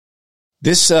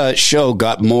This show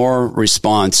got more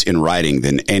response in writing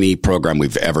than any program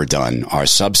we've ever done. Our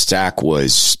Substack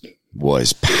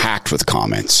was packed with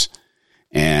comments.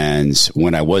 And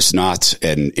when I was not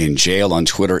in jail on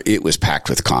Twitter, it was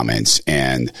packed with comments.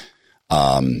 And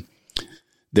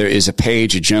there is a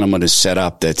page a gentleman has set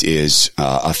up that is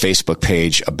a Facebook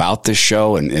page about this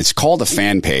show. And it's called a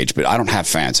fan page, but I don't have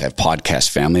fans. I have podcast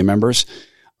family members.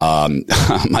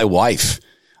 My wife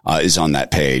is on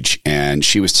that page, and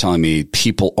she was telling me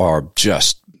people are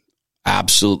just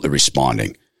absolutely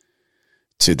responding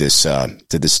to this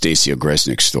Stacy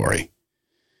Ograyenseks story.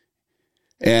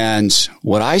 And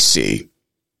what I see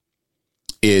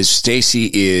is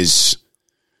Stacy is,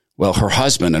 well, her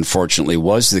husband, unfortunately,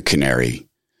 was the canary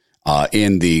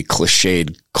in the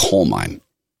cliched coal mine.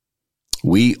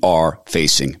 We are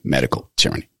facing medical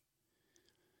tyranny.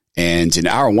 And in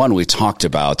hour one, we talked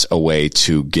about a way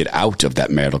to get out of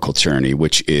that medical tyranny,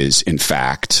 which is, in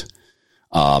fact,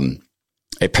 a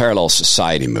parallel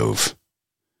society move.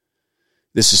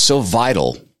 This is so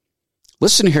vital.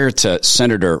 Listen here to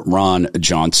Senator Ron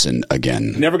Johnson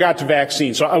again. Never got to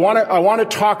vaccines. So I want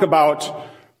to talk about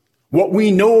what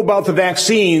we know about the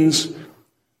vaccines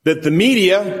that the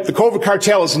media, the COVID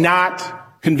cartel, is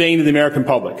not conveying to the American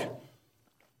public.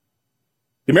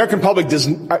 The American public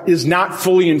is not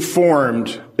fully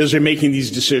informed as they're making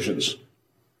these decisions.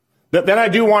 Then I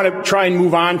do want to try and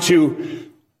move on to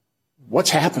what's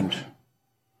happened. I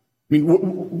mean,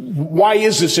 why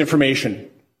is this information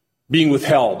being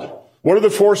withheld? What are the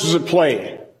forces at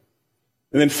play?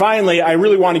 And then finally, I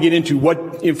really want to get into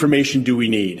what information do we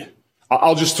need.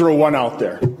 I'll just throw one out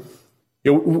there.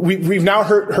 You know, we've now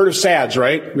heard of SADS,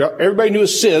 right? Everybody knew of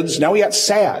SIDS. Now we got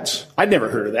SADS. I'd never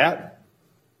heard of that.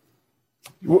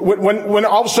 When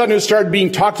all of a sudden it started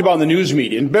being talked about in the news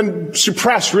media and been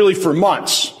suppressed really for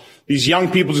months, these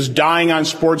young people just dying on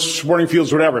sporting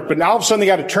fields, whatever. But now all of a sudden they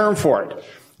got a term for it.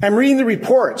 I'm reading the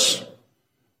reports.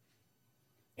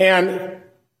 And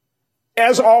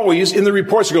as always, in the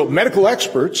reports, they go, medical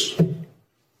experts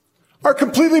are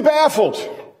completely baffled.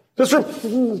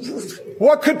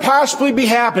 What could possibly be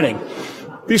happening?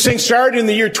 These things started in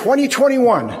the year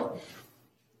 2021. I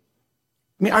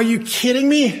mean, are you kidding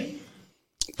me?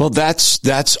 Well,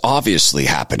 that's obviously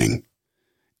happening.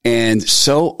 And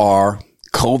so are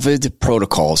COVID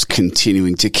protocols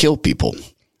continuing to kill people.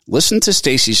 Listen to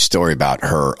Stacy's story about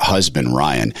her husband,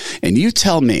 Ryan, and you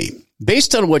tell me,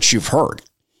 based on what you've heard,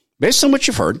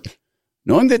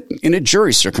 knowing that in a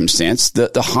jury circumstance,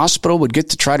 the hospital would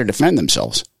get to try to defend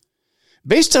themselves.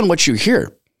 Based on what you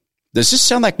hear, does this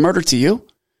sound like murder to you?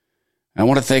 I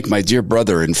want to thank my dear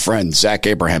brother and friend, Zach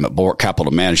Abraham at Bulwark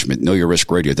Capital Management,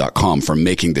 KnowYourRiskRadio.com, for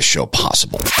making this show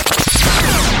possible.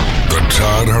 The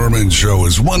Todd Herman Show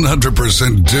is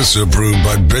 100% disapproved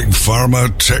by big pharma,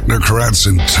 technocrats,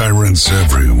 and tyrants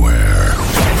everywhere.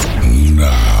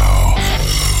 Now,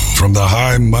 from the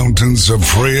high mountains of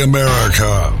free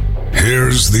America,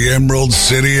 here's the Emerald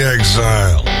City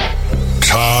exile,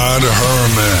 Todd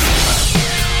Herman.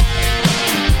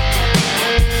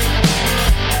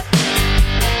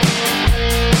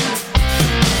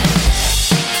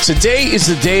 Today is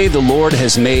the day the Lord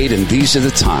has made, and these are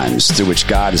the times through which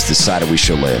God has decided we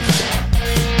shall live.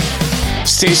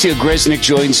 Stacy Ograyenseks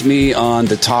joins me on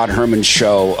the Todd Herman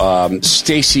Show.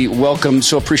 Stacy, welcome.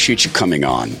 So appreciate you coming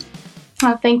on.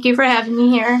 Thank you for having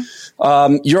me here.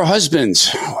 Your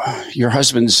husband's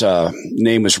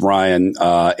name was Ryan,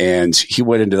 and he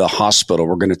went into the hospital.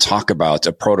 We're going to talk about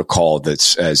a protocol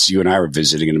that's, as you and I were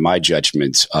visiting, in my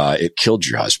judgment, it killed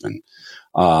your husband.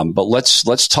 But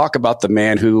let's talk about the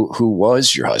man who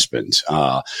was your husband,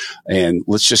 and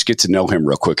let's just get to know him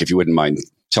real quick, if you wouldn't mind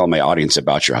telling my audience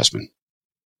about your husband.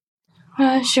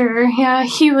 Sure. Yeah,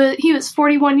 he was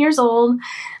 41 years old,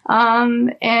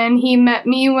 and he met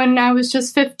me when I was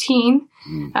just 15.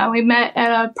 We met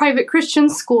at a private Christian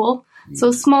school,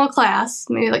 so small class,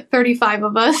 maybe like 35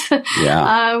 of us.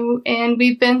 Yeah. And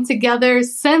we've been together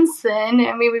since then,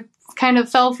 and we kind of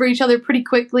fell for each other pretty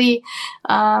quickly.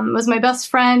 Was my best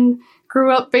friend,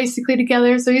 grew up basically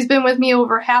together. So he's been with me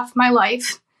over half my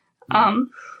life. And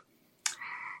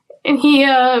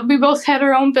we both had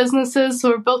our own businesses. So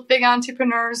we're both big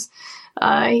entrepreneurs.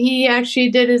 He actually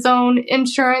did his own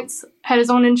insurance, had his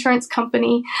own insurance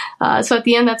company. So at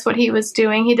the end, that's what he was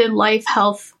doing. He did life,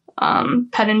 health,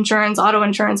 pet insurance, auto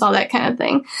insurance, all that kind of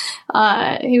thing.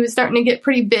 He was starting to get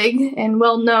pretty big and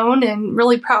well known, and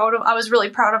I was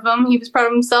really proud of him. He was proud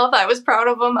of himself. I was proud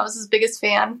of him. I was his biggest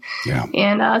fan. Yeah.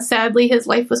 And sadly, his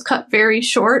life was cut very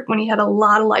short when he had a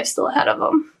lot of life still ahead of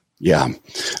him. Yeah.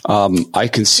 I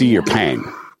can see your pain,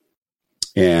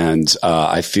 and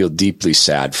I feel deeply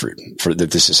sad for that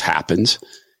this has happened.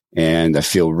 And I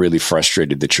feel really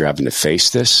frustrated that you're having to face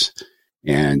this.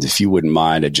 And if you wouldn't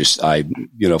mind,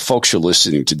 folks are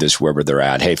listening to this wherever they're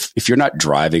at. Hey, if you're not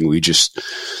driving, we just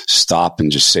stop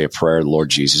and just say a prayer, Lord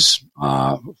Jesus,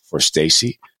 for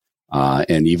Stacy.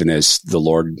 And even as the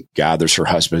Lord gathers her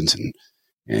husband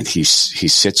and he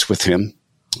sits with him,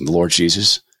 the Lord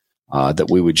Jesus, that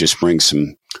we would just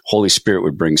Holy Spirit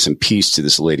would bring some peace to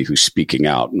this lady who's speaking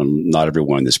out. And not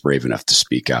everyone is brave enough to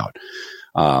speak out.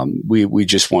 We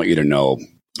just want you to know,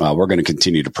 we're going to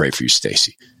continue to pray for you,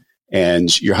 Stacy.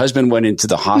 And your husband went into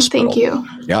the hospital. Thank you.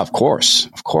 Yeah, of course.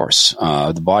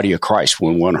 The body of Christ,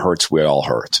 when one hurts, we all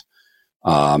hurt.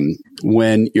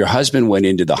 When your husband went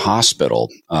into the hospital,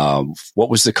 what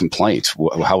was the complaint?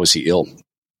 How was he ill?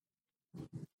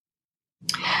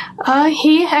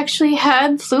 He actually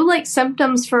had flu-like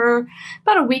symptoms for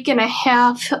about a week and a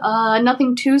half,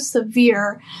 nothing too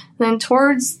severe. Then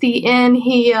towards the end,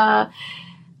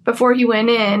 before he went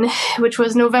in, which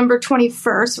was November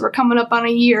 21st, we're coming up on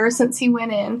a year since he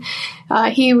went in,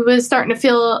 he was starting to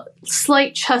feel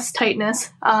slight chest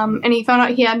tightness, and he found out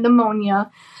he had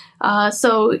pneumonia.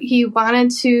 So he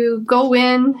wanted to go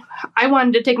in. I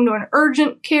wanted to take him to an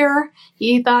urgent care.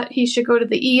 He thought he should go to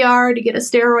the ER to get a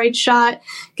steroid shot,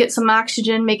 get some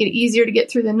oxygen, make it easier to get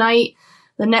through the night.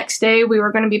 The next day, we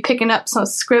were going to be picking up some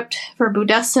script for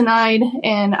budesonide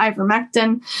and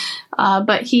ivermectin,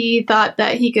 but he thought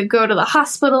that he could go to the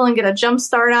hospital and get a jump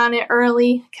start on it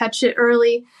early, catch it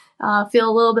early, feel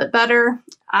a little bit better.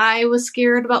 I was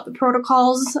scared about the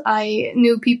protocols. I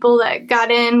knew people that got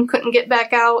in, couldn't get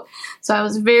back out, so I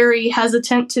was very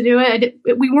hesitant to do it.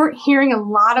 We weren't hearing a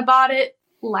lot about it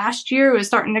last year. It was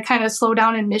starting to kind of slow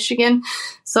down in Michigan,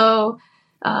 so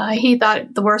he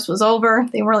thought the worst was over.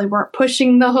 They really weren't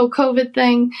pushing the whole COVID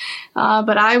thing,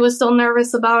 but I was still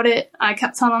nervous about it. I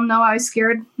kept telling him, no, I was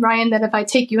scared, Ryan, that if I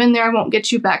take you in there, I won't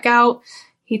get you back out.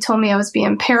 He told me I was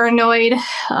being paranoid.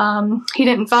 He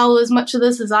didn't follow as much of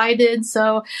this as I did,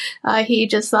 so he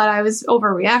just thought I was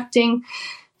overreacting.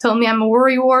 Told me I'm a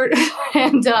worrywart,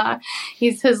 and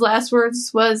his last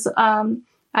words was, I'm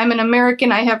an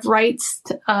American, I have rights.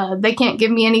 They can't give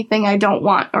me anything I don't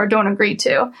want or don't agree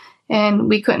to. And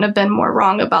we couldn't have been more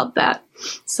wrong about that.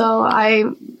 So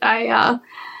I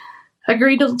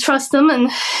agreed to trust him and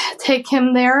take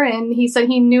him there. And he said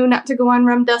he knew not to go on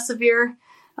remdesivir.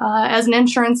 As an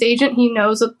insurance agent, he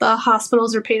knows that the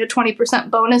hospitals are paid a 20%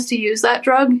 bonus to use that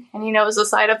drug, and he knows the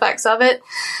side effects of it.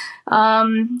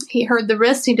 He heard the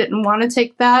risks. He didn't want to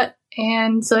take that.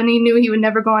 And so he knew he would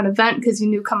never go on a vent because he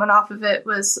knew coming off of it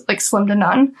was like slim to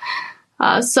none.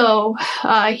 So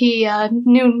he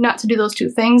knew not to do those two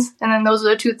things. And then those are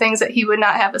the two things that he would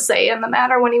not have a say in the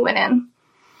matter when he went in.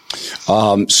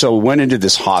 So went into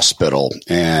this hospital,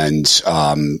 and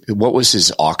what was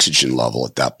his oxygen level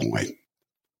at that point?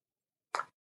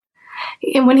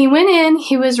 And when he went in,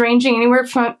 he was ranging anywhere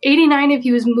from 89 if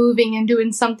he was moving and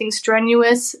doing something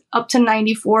strenuous, up to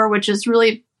 94, which is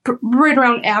really right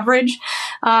around average.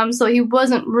 So he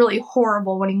wasn't really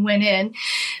horrible when he went in.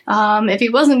 If he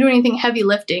wasn't doing anything heavy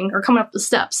lifting or coming up the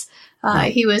steps,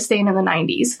 he was staying in the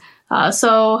 90s.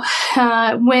 So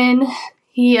when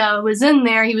he was in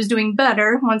there, he was doing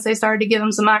better once they started to give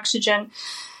him some oxygen.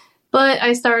 But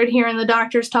I started hearing the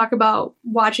doctors talk about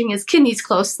watching his kidneys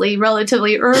closely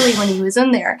relatively early when he was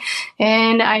in there.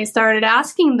 And I started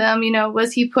asking them,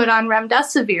 was he put on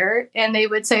remdesivir? And they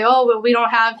would say, oh, well, we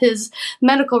don't have his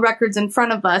medical records in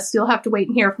front of us. You'll have to wait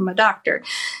and hear from a doctor.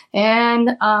 And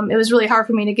it was really hard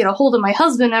for me to get a hold of my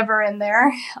husband ever in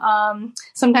there.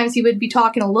 Sometimes he would be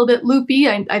talking a little bit loopy.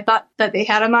 I thought that they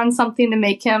had him on something to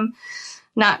make him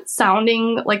not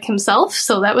sounding like himself.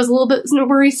 So that was a little bit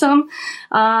worrisome.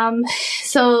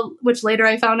 Which later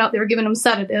I found out they were giving him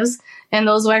sedatives, and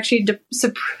those will actually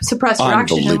suppress your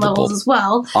oxygen levels as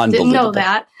well. Didn't know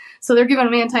that. So they're giving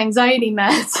him anti-anxiety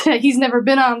meds he's never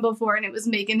been on before, and it was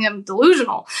making him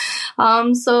delusional.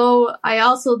 So I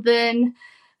also then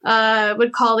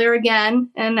would call there again,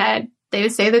 and they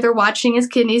would say that they're watching his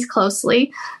kidneys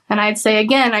closely. And I'd say,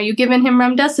 again, are you giving him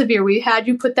remdesivir? We had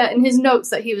you put that in his notes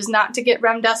that he was not to get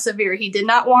remdesivir. He did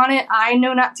not want it. I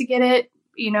know not to get it.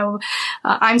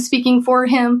 I'm speaking for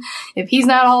him. If he's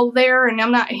not all there and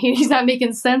he's not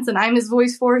making sense and I'm his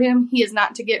voice for him, he is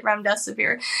not to get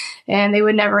remdesivir. And they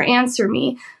would never answer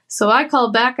me. So I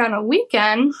called back on a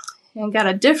weekend and got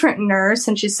a different nurse,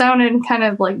 and she sounded kind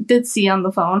of like ditzy on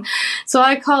the phone. So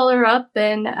I call her up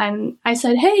and I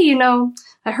said, hey,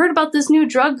 I heard about this new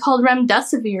drug called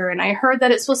remdesivir, and I heard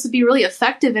that it's supposed to be really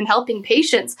effective in helping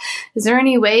patients. Is there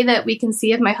any way that we can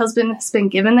see if my husband has been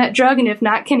given that drug, and if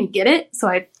not, can he get it? So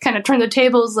I kind of turned the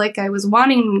tables like I was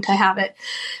wanting him to have it.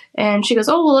 And she goes,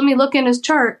 oh, well, let me look in his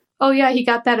chart. oh yeah, he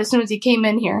got that as soon as he came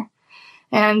in here.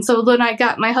 And so when I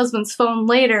got my husband's phone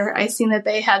later, I seen that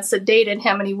they had sedated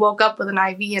him and he woke up with an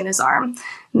IV in his arm.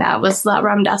 And that was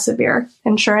remdesivir.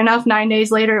 And sure enough, 9 days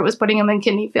later, it was putting him in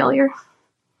kidney failure.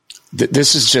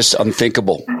 This is just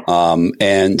unthinkable.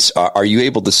 And are you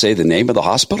able to say the name of the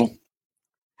hospital?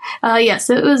 Yes,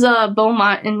 it was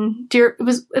Beaumont, and it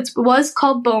was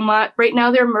called Beaumont. Right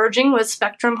now, they're merging with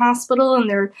Spectrum Hospital, and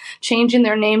they're changing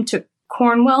their name to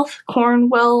Cornwell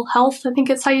Health, I think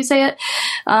it's how you say it.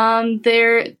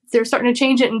 They're starting to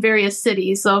change it in various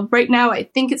cities. So right now, I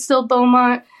think it's still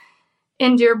Beaumont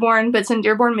in Dearborn, but it's in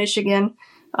Dearborn, Michigan.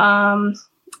 So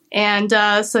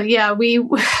yeah,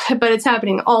 but it's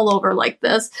happening all over like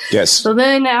this. Yes. So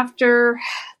then after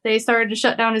they started to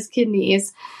shut down his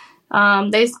kidneys,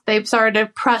 they started to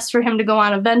press for him to go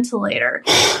on a ventilator.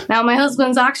 Now, my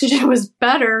husband's oxygen was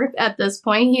better at this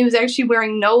point. He was actually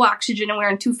wearing no oxygen and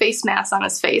wearing 2 face masks on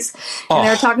his face. And they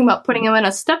were talking about putting him in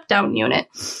a step-down unit.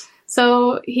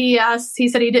 So he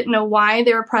said he didn't know why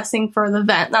they were pressing for the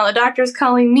vent. Now, the doctor's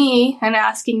calling me and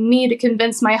asking me to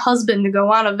convince my husband to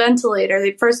go on a ventilator.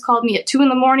 They first called me at 2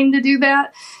 a.m. to do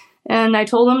that. And I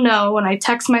told him no. And I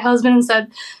texted my husband and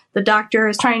said, the doctor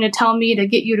is trying to tell me to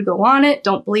get you to go on it.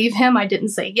 Don't believe him. I didn't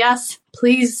say yes.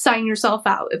 Please sign yourself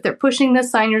out. If they're pushing this,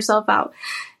 sign yourself out.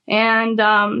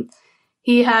 And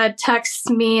he had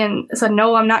texted me and said,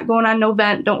 no, I'm not going on no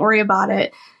vent. Don't worry about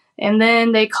it. And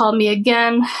then they called me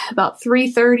again about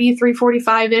 3:30,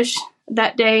 3:45-ish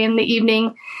that day in the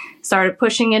evening, started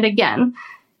pushing it again.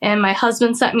 And my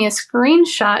husband sent me a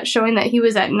screenshot showing that he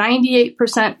was at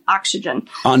 98% oxygen.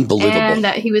 Unbelievable. And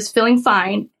that he was feeling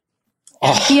fine.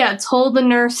 Oh. He had told the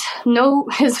nurse, no,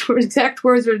 his exact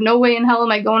words were, no way in hell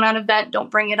am I going on a vent.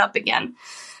 Don't bring it up again.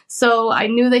 So I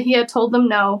knew that he had told them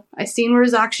no. I seen where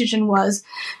his oxygen was.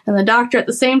 And the doctor at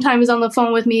the same time is on the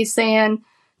phone with me saying,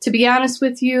 to be honest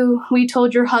with you, we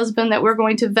told your husband that we're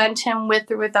going to vent him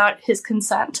with or without his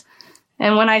consent.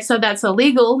 And when I said that's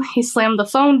illegal, he slammed the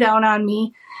phone down on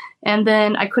me. And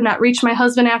then I could not reach my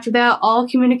husband after that. All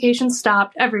communication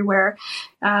stopped everywhere.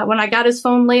 When I got his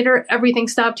phone later, everything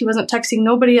stopped. He wasn't texting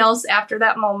nobody else after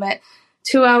that moment.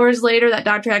 2 hours later, that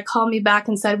doctor had called me back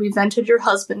and said, we vented your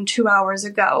husband 2 hours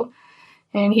ago.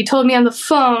 And he told me on the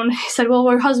phone, he said, well,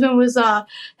 your husband was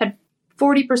had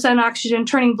 40% oxygen,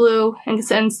 turning blue, and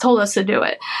told us to do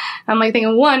it. I'm like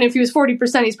thinking, one, if he was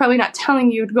 40%, he's probably not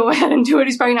telling you to go ahead and do it.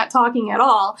 He's probably not talking at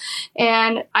all.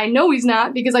 And I know he's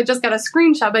not because I just got a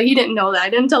screenshot, but he didn't know that. I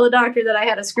didn't tell the doctor that I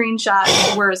had a screenshot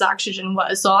of where his oxygen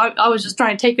was. So I was just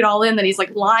trying to take it all in that he's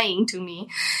like lying to me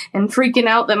and freaking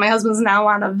out that my husband's now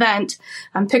on a vent.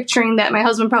 I'm picturing that my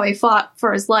husband probably fought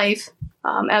for his life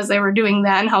as they were doing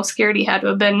that and how scared he had to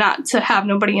have been not to have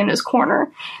nobody in his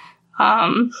corner.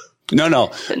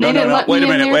 No. Wait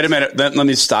a minute. Let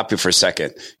me stop you for a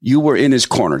second. You were in his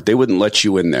corner. They wouldn't let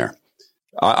you in there.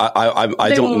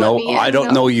 I don't know. I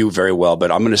don't know you very well,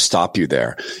 but I'm going to stop you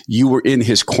there. You were in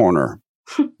his corner.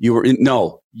 You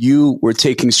were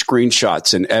taking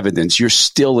screenshots and evidence. You're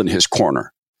still in his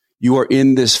corner. You are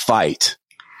in this fight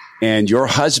and your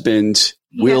husband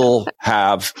will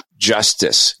have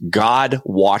justice. God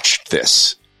watched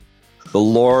this. The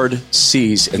Lord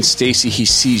sees, and Stacy, he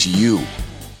sees you.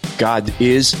 God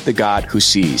is the God who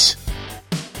sees.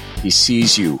 He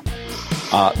sees you.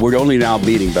 We're only now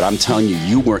meeting, but I'm telling you,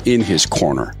 you were in his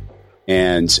corner.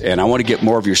 And I want to get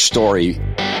more of your story.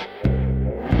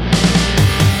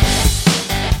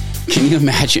 Can you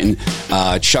imagine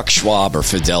Chuck Schwab or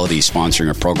Fidelity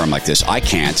sponsoring a program like this? I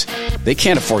can't. They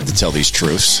can't afford to tell these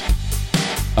truths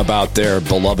about their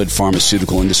beloved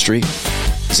pharmaceutical industry.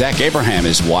 Zach Abraham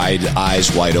is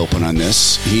eyes wide open on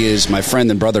this. He is my friend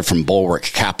and brother from Bulwark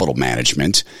Capital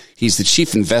Management. He's the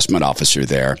chief investment officer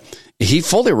there. He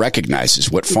fully recognizes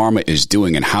what pharma is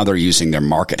doing and how they're using their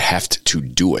market heft to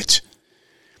do it.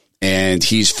 And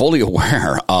he's fully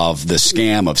aware of the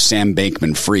scam of Sam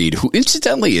Bankman-Fried, who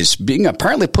incidentally is being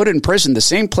apparently put in prison, the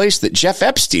same place that Jeff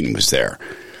Epstein was there.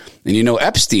 And you know,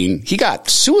 Epstein, he got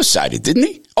suicided, didn't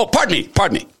he? Oh, pardon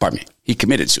me. He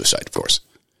committed suicide, of course.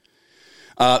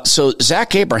 So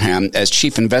Zach Abraham, as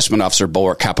chief investment officer of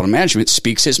Bulwark Capital Management,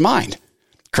 speaks his mind.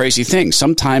 Crazy thing.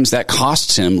 Sometimes that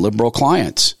costs him liberal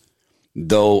clients.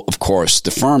 Though, of course,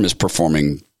 the firm is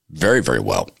performing very, very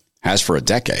well, has for a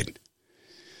decade.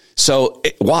 So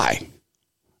why?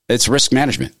 It's risk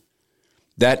management.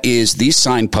 That is the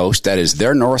signpost. That is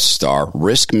their North Star,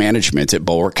 risk management at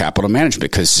Bulwark Capital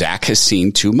Management, because Zach has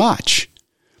seen too much.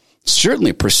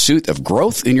 Certainly pursuit of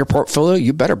growth in your portfolio,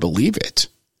 you better believe it.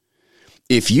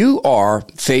 If you are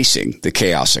facing the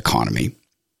chaos economy,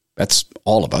 that's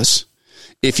all of us.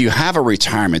 If you have a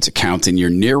retirement account and you're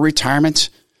near retirement,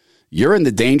 you're in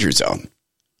the danger zone,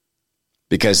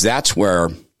 because that's where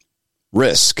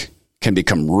risk can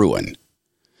become ruin.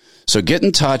 So get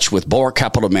in touch with Bulwark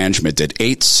Capital Management at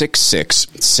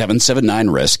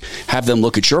 866-779-RISK. Have them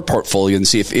look at your portfolio and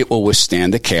see if it will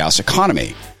withstand the chaos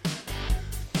economy.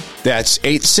 That's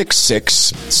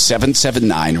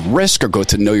 866-779-RISK, or go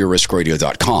to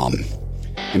knowyourriskradio.com.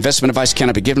 Investment advice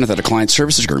cannot be given without a client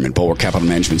services agreement. Bulwark Capital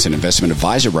Management is an investment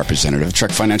advisor representative of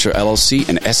Trek Financial LLC,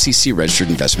 and SEC registered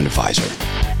investment advisor.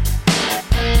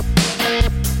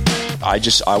 I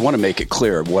want to make it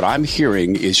clear. What I'm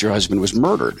hearing is your husband was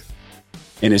murdered.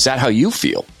 And is that how you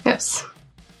feel? Yes.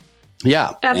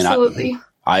 Yeah. Absolutely.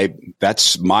 And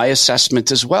that's my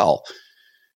assessment as well.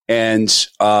 And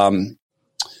I'm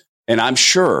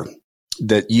sure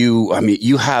that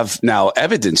you have now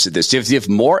evidence of this. Do you have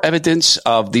more evidence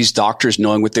of these doctors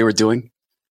knowing what they were doing?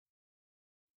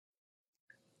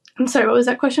 I'm sorry, what was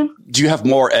that question? Do you have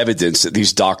more evidence that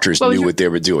these doctors knew what they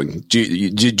were doing?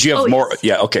 Did you have more? Yes.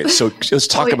 Yeah. Okay. So let's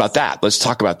talk about that. Let's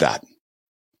talk about that.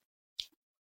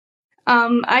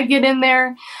 I get in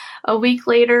there a week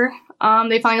later.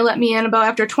 They finally let me in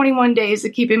after 21 days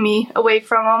of keeping me away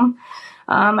from them.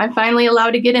 I'm finally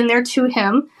allowed to get in there to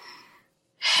him.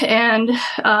 And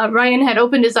Ryan had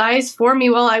opened his eyes for me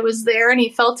while I was there, and he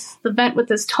felt the vent with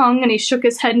his tongue, and he shook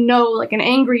his head no, like an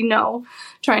angry no,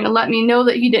 trying to let me know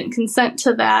that he didn't consent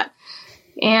to that.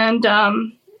 And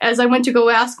as I went to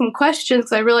go ask him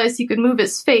questions, I realized he could move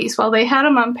his face. While they had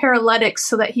him on paralytics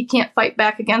so that he can't fight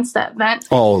back against that vent.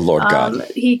 Oh, Lord God.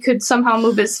 He could somehow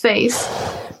move his face.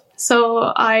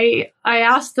 So I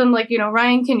asked him,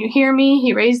 Ryan, can you hear me?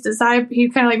 He raised his eye. He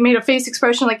kind of made a face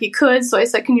expression like he could. So I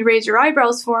said, can you raise your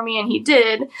eyebrows for me? And he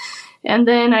did. And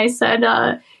then I said,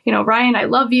 Ryan, I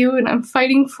love you and I'm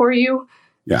fighting for you.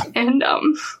 Yeah. And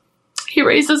he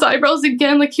raised his eyebrows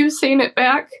again, like he was saying it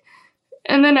back.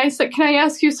 And then I said, can I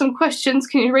ask you some questions?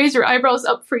 Can you raise your eyebrows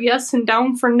up for yes and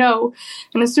down for no?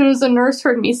 And as soon as the nurse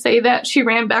heard me say that, she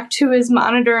ran back to his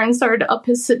monitor and started to up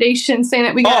his sedation, saying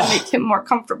that we got to make him more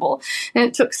comfortable. And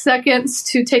it took seconds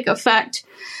to take effect.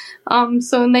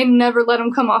 So they never let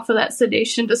him come off of that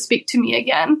sedation to speak to me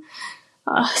again.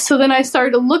 So then I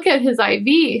started to look at his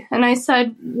IV, and I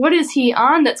said, what is he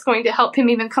on that's going to help him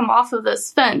even come off of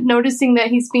this vent? Noticing that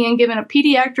he's being given a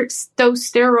pediatric dose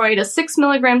steroid, a 6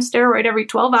 milligram steroid every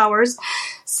 12 hours,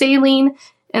 saline,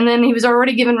 and then he was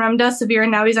already given remdesivir,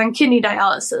 and now he's on kidney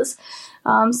dialysis.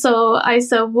 So I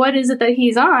said, what is it that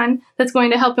he's on that's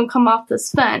going to help him come off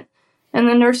this vent? And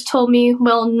the nurse told me,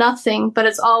 well, nothing, but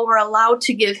it's all we're allowed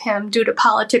to give him due to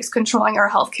politics controlling our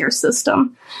healthcare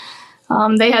system.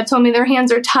 They had told me their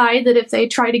hands are tied, that if they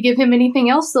try to give him anything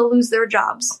else, they'll lose their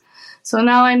jobs. So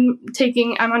now I'm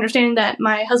understanding that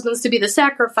my husband's to be the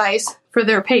sacrifice for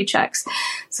their paychecks.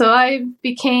 So I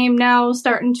became now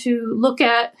starting to look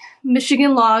at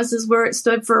Michigan laws is where it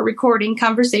stood for recording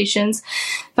conversations.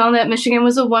 Found that Michigan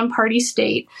was a one-party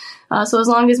state. So as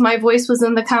long as my voice was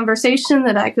in the conversation,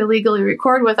 that I could legally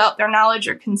record without their knowledge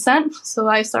or consent. So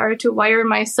I started to wire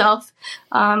myself.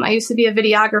 I used to be a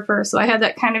videographer, so I had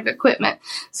that kind of equipment.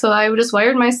 So I just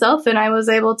wired myself, and I was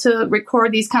able to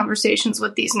record these conversations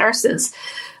with these nurses.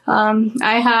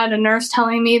 I had a nurse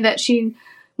telling me that she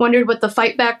wondered what the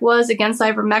fight back was against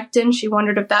ivermectin. She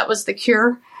wondered if that was the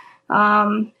cure.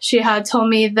 She had told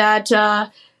me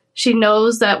that she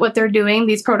knows that what they're doing,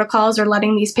 these protocols are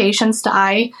letting these patients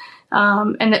die.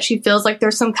 And that she feels like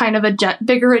there's some kind of a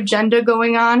bigger agenda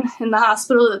going on in the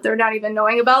hospital that they're not even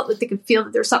knowing about, that they could feel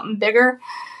that there's something bigger.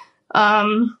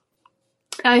 I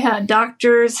had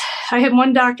doctors. I had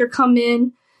one doctor come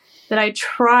in that I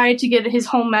tried to get his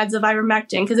home meds of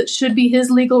ivermectin because it should be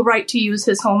his legal right to use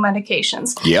his home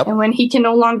medications. Yep. And when he can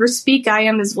no longer speak, I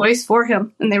am his voice for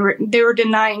him. And they were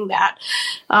denying that.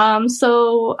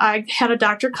 So I had a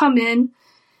doctor come in.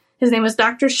 His name was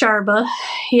Dr. Sharba.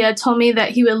 He had told me that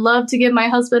he would love to give my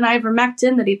husband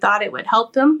ivermectin, that he thought it would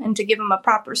help him, and to give him a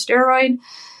proper steroid.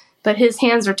 But his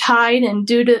hands are tied, and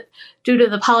due to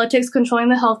the politics controlling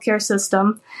the healthcare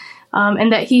system,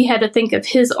 and that he had to think of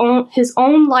his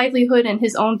own livelihood and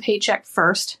his own paycheck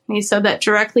first. And he said that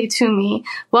directly to me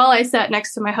while I sat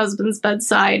next to my husband's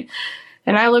bedside.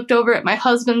 And I looked over at my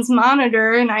husband's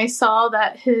monitor, and I saw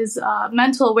that his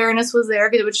mental awareness was there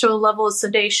because it would show a level of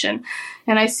sedation.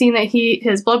 And I seen that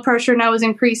his blood pressure now was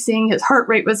increasing, his heart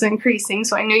rate was increasing.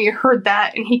 So I knew you heard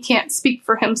that, and he can't speak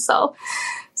for himself.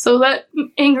 So that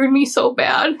angered me so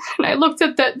bad. And I looked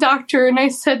at that doctor and I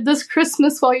said, this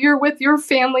Christmas, while you're with your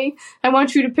family, I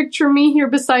want you to picture me here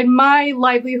beside my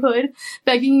livelihood,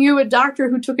 begging you, a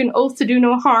doctor who took an oath to do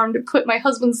no harm, to put my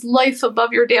husband's life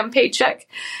above your damn paycheck.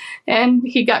 And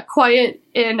he got quiet,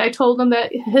 and I told him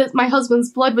that my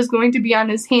husband's blood was going to be on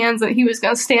his hands, and he was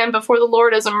going to stand before the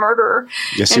Lord as a murderer.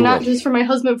 Yes, and not just for my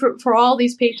husband, for all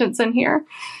these patients in here.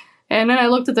 And then I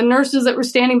looked at the nurses that were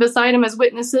standing beside him as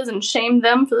witnesses and shamed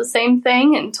them for the same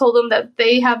thing, and told them that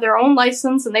they have their own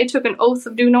license and they took an oath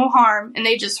of do no harm. And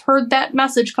they just heard that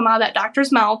message come out of that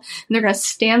doctor's mouth, and they're going to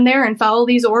stand there and follow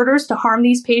these orders to harm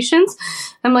these patients.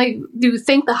 I'm like, do you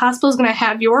think the hospital's going to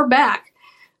have your back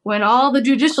when all the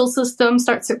judicial system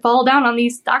starts to fall down on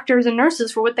these doctors and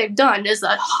nurses for what they've done? Is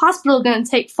the hospital going to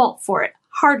take fault for it?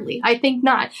 Hardly. I think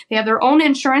not. They have their own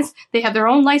insurance. They have their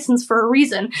own license for a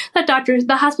reason. The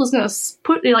hospital's going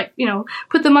to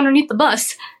put them underneath the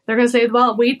bus. They're going to say,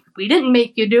 well, we didn't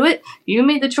make you do it. You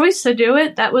made the choice to do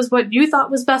it. That was what you thought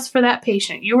was best for that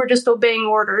patient. You were just obeying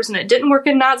orders, and it didn't work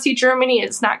in Nazi Germany.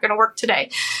 It's not going to work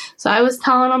today. So I was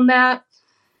telling them that.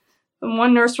 And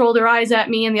one nurse rolled her eyes at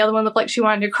me, and the other one looked like she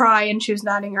wanted to cry, and she was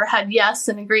nodding her head yes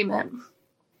in agreement.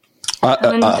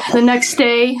 And then the next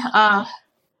day,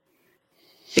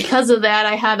 because of that,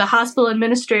 I had the hospital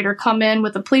administrator come in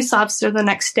with a police officer the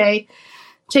next day,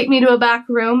 take me to a back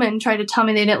room and try to tell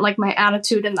me they didn't like my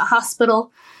attitude in the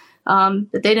hospital, that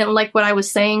they didn't like what I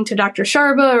was saying to Dr.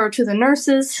 Sharba or to the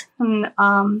nurses. And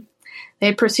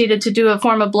they proceeded to do a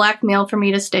form of blackmail for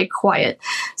me to stay quiet.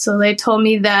 So they told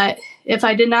me that if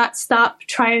I did not stop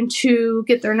trying to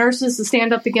get their nurses to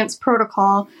stand up against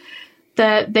protocol,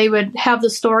 that they would have the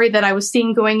story that I was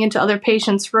seen going into other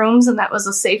patients' rooms, and that was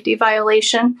a safety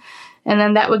violation. And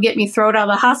then that would get me thrown out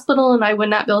of the hospital, and I would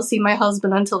not be able to see my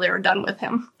husband until they were done with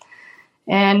him.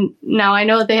 And now I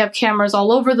know that they have cameras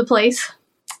all over the place,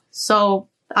 so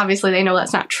obviously they know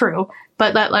that's not true,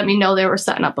 but that let me know they were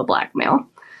setting up a blackmail.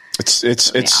 It's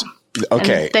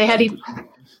okay. And they had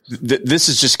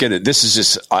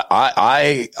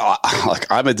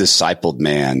I'm a discipled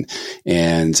man,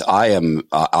 and I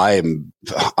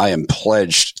am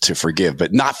pledged to forgive,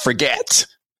 but not forget.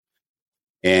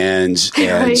 And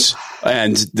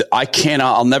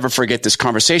I'll never forget this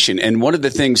conversation. And one of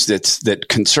the things that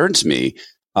concerns me,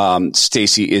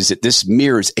 Stacy, is that this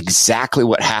mirrors exactly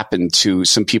what happened to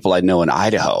some people I know in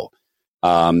Idaho.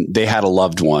 They had a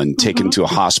loved one taken to a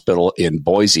hospital in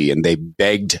Boise, and they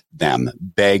begged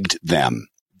them,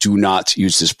 do not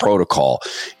use this protocol.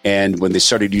 And when they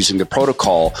started using the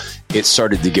protocol, it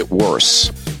started to get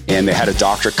worse. And they had a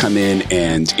doctor come in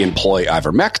and employ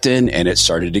ivermectin, and it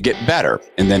started to get better.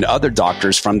 And then other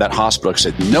doctors from that hospital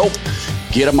said, nope,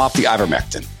 get them off the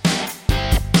ivermectin.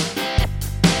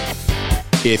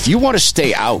 If you want to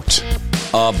stay out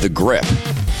of the grip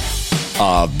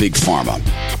of big pharma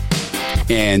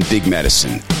and big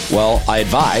medicine, well, I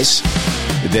advise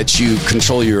that you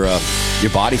control your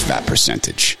body fat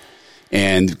percentage.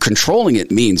 And controlling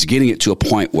it means getting it to a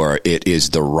point where it is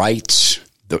the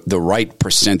right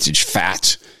percentage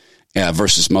fat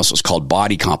versus muscles, called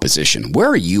body composition. Where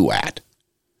are you at?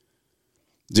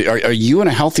 Are you in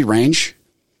a healthy range?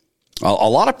 A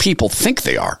lot of people think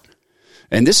they are.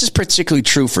 And this is particularly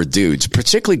true for dudes,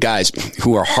 particularly guys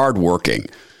who are hardworking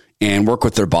and work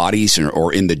with their bodies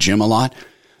or in the gym a lot.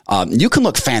 You can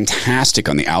look fantastic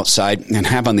on the outside and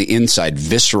have on the inside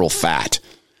visceral fat.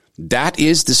 That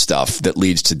is the stuff that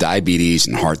leads to diabetes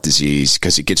and heart disease,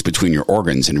 because it gets between your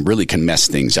organs and really can mess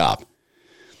things up.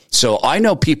 So I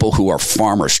know people who are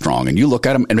farmer strong, and you look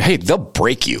at them and, hey, they'll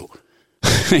break you.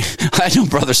 I know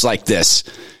brothers like this.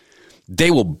 They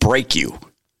will break you.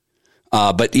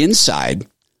 But inside,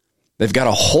 they've got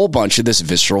a whole bunch of this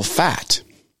visceral fat.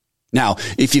 Now,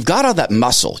 if you've got all that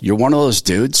muscle, you're one of those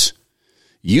dudes,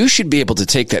 you should be able to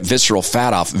take that visceral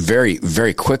fat off very,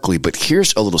 very quickly. But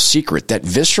here's a little secret. That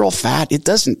visceral fat, it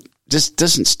doesn't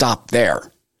stop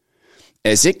there.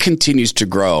 As it continues to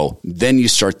grow, then you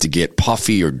start to get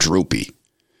puffy or droopy.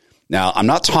 Now, I'm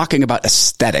not talking about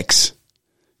aesthetics.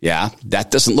 Yeah, that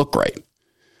doesn't look great.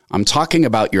 I'm talking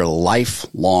about your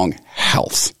lifelong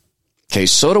health. Okay,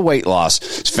 Soda Weight Loss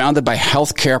is founded by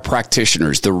healthcare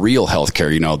practitioners, the real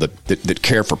healthcare, that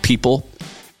care for people,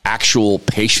 actual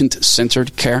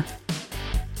patient-centered care.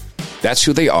 That's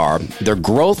who they are. Their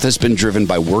growth has been driven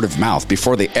by word of mouth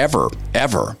before they ever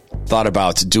thought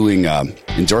about doing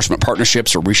endorsement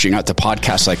partnerships or reaching out to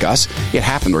podcasts like us. It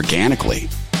happened organically.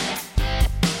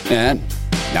 And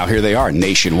now here they are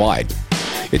nationwide.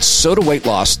 It's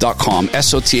sodaweightloss.com,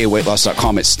 SOTA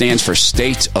weightloss.com. It stands for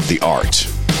state of the art.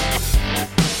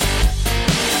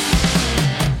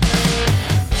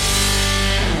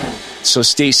 So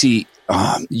Stacy,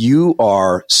 you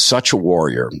are such a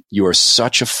warrior. You are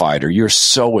such a fighter. You're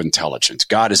so intelligent.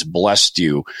 God has blessed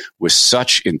you with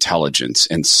such intelligence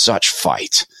and such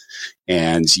fight.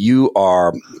 And you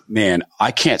are, man,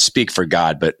 I can't speak for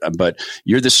God, but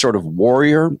you're this sort of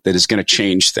warrior that is going to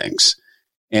change things.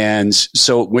 And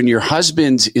so when your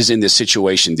husband is in this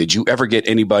situation, did you ever get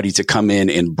anybody to come in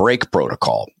and break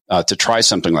protocol to try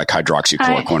something like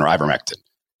hydroxychloroquine or ivermectin?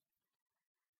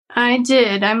 I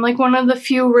did. I'm like one of the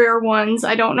few rare ones.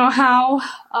 I don't know how.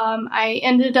 I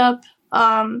ended up,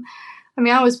 I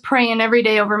was praying every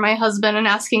day over my husband and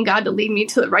asking God to lead me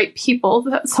to the right people,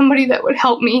 somebody that would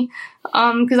help me.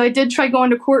 Because I did try going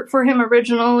to court for him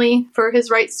originally for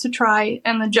his rights to try,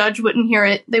 and the judge wouldn't hear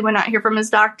it. They would not hear from his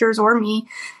doctors or me,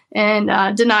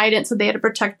 and denied it, so they had to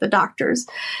protect the doctors.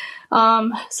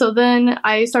 So then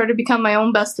I started to become my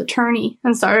own best attorney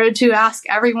and started to ask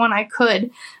everyone I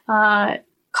could,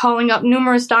 calling up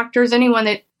numerous doctors, and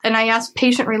I asked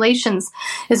patient relations,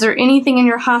 is there anything in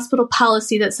your hospital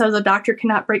policy that says a doctor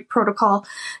cannot break protocol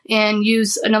and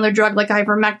use another drug like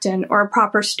ivermectin or a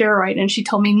proper steroid? And she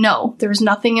told me no, there's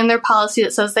nothing in their policy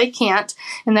that says they can't,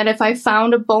 and that if I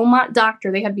found a Beaumont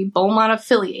doctor, they had to be Beaumont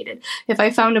affiliated. If I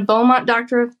found a Beaumont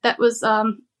doctor that was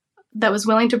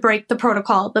willing to break the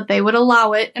protocol, that they would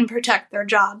allow it and protect their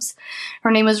jobs.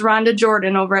 Her name is Rhonda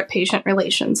Jordan over at Patient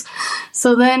Relations.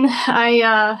 So then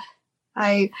I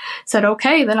said,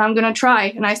 okay, then I'm going to try.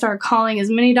 And I started calling as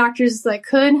many doctors as I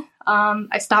could.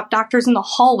 I stopped doctors in the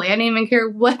hallway. I didn't even care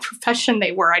what profession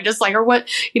they were. I just or what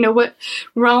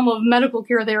realm of medical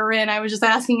care they were in. I was just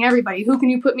asking everybody, who can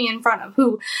you put me in front of?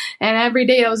 Who? And every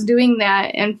day I was doing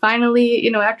that. And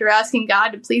finally, after asking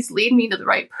God to please lead me to the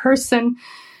right person,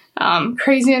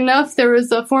 crazy enough, there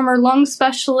was a former lung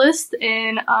specialist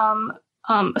and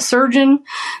a surgeon,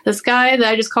 this guy that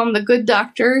I just call him the good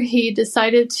doctor. He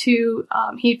decided to,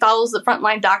 he follows the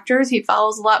frontline doctors. He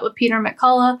follows a lot with Peter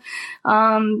McCullough,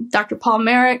 Dr. Paul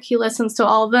Merrick. He listens to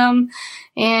all of them.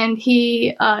 And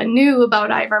he knew about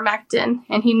ivermectin,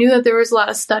 and he knew that there was a lot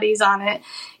of studies on it.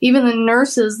 Even the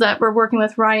nurses that were working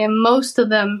with Ryan, most of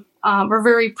them were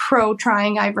very pro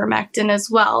trying ivermectin as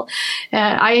well.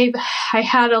 I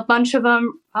had a bunch of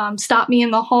them stop me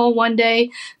in the hall one day,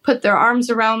 put their arms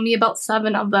around me, about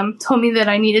 7 of them, told me that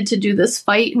I needed to do this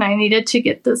fight and I needed to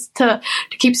get this to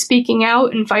keep speaking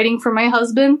out and fighting for my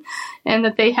husband, and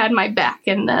that they had my back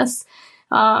in this.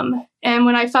 And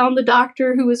when I found the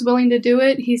doctor who was willing to do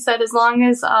it, he said as long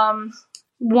as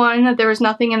one, that there was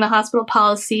nothing in the hospital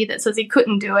policy that says he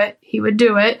couldn't do it, he would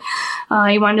do it.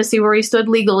 He wanted to see where he stood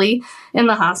legally in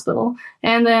the hospital.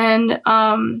 And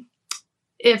then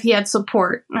if he had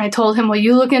support. And I told him, well,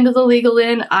 you look into the legal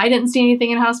end. I didn't see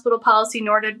anything in hospital policy,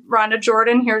 nor did Rhonda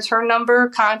Jordan. Here's her number.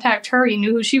 Contact her. He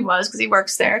knew who she was because he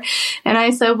works there. And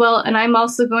I said, well, and I'm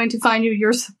also going to find you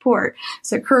your support.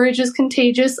 So courage is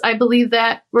contagious. I believe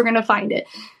that. We're going to find it.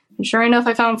 And sure enough,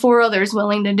 I found 4 others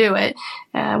willing to do it.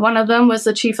 One of them was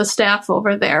the chief of staff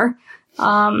over there.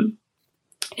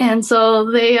 And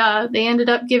so they ended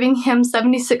up giving him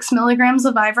 76 milligrams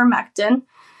of ivermectin.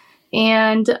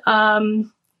 And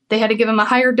they had to give him a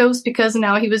higher dose because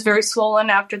now he was very swollen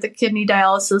after the kidney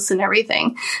dialysis and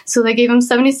everything. So they gave him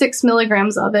 76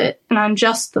 milligrams of it. And on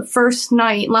just the first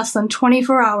night, less than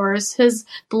 24 hours, his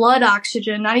blood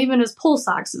oxygen, not even his pulse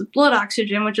oxygen, his blood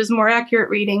oxygen, which is more accurate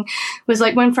reading,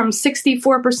 went from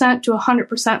 64% to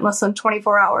 100% less than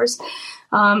 24 hours.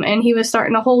 And he was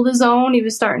starting to hold his own. He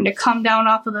was starting to come down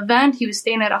off of the vent. He was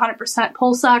staying at 100%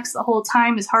 pulse ox the whole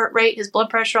time. His heart rate, his blood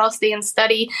pressure all staying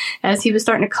steady as he was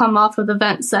starting to come off of the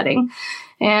vent setting.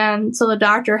 And so the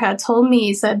doctor had told me,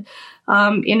 he said,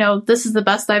 this is the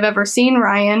best I've ever seen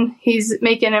Ryan. He's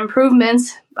making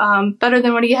improvements, better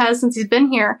than what he has since he's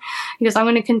been here. He goes, I'm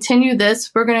going to continue this.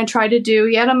 We're going to try to do,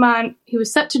 he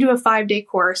was set to do a 5-day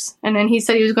course. And then he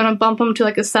said he was going to bump him to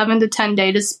like a 7 to 10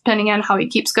 day, depending on how he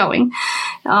keeps going.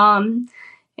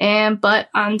 But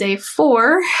on day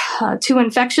 4, 2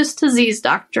 infectious disease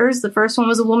doctors. The first one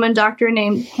was a woman doctor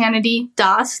named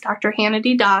Dr.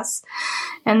 Hannity Das.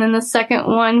 And then the second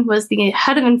one was the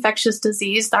head of infectious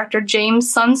disease, Dr.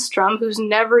 James Sundstrom, who's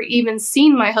never even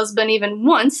seen my husband even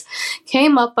once,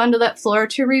 came up onto that floor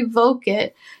to revoke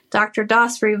it. Dr.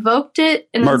 Das revoked it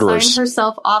and then signed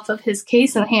herself off of his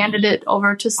case and handed it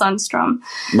over to Sundstrom.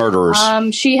 Murderers.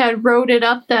 She had wrote it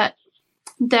up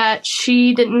that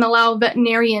she didn't allow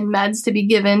veterinarian meds to be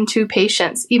given to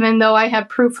patients, even though I have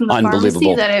proof from the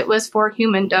pharmacy that it was for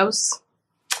human dose.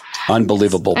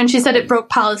 Unbelievable. And she said it broke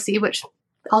policy, which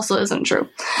also isn't true.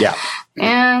 Yeah.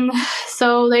 And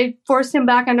so they forced him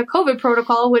back onto COVID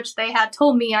protocol, which they had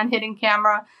told me on hidden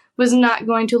camera was not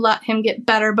going to let him get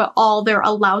better, but all they're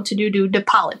allowed to do to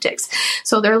politics.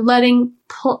 So they're letting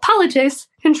politics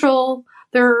control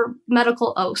their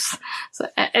medical oaths. So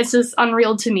it's just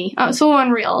unreal to me. So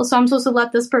unreal. So I'm supposed to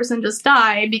let this person just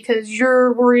die because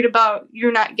you're worried about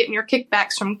you're not getting your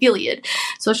kickbacks from Gilead.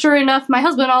 So sure enough, my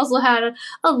husband also had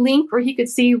a link where he could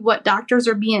see what doctors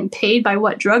are being paid by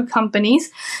what drug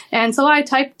companies. And so I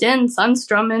typed in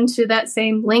Sundstrom into that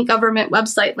same link, government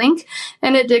website link,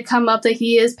 and it did come up that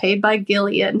he is paid by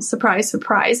Gilead. Surprise,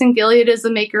 surprise. And Gilead is the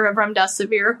maker of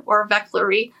remdesivir, or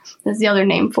Veklury is the other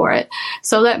name for it.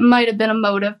 So that might have been a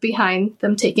motive behind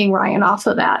them taking Ryan off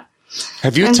of that.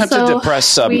 Have you attempted to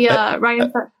press?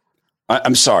 Ryan.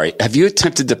 I'm sorry. Have you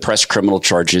attempted to press criminal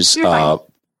charges?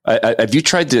 Have you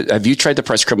tried to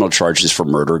press criminal charges for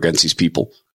murder against these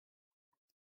people?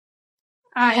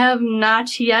 I have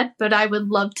not yet, but I would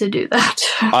love to do that.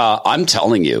 I'm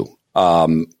telling you,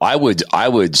 I would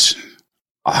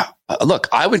look.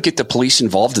 I would get the police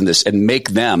involved in this and make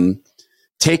them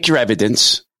take your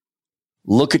evidence,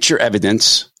 look at your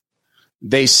evidence.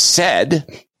 They said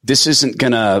this isn't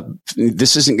gonna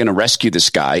rescue this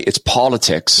guy. It's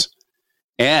politics,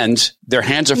 and their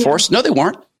hands are forced. No, they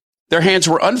weren't. Their hands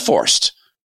were unforced.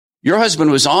 Your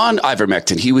husband was on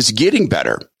ivermectin. He was getting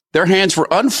better. Their hands were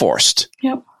unforced.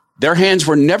 Yep. Their hands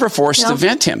were never forced to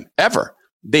vent him, ever.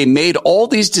 They made all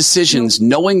these decisions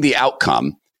knowing the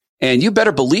outcome. And you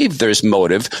better believe there's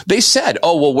motive. They said,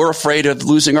 oh, well, we're afraid of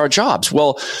losing our jobs.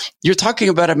 Well, you're talking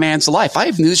about a man's life. I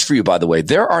have news for you, by the way.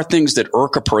 There are things that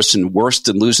irk a person worse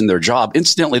than losing their job.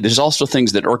 Incidentally, there's also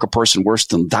things that irk a person worse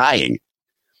than dying.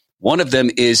 One of them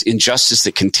is injustice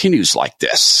that continues like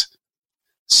this.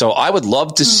 So I would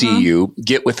love to see you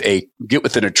get with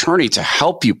an attorney to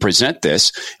help you present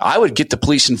this. I would get the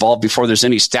police involved before there's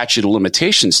any statute of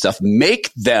limitations stuff.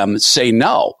 Make them say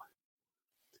no.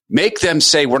 Make them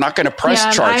say, we're not going to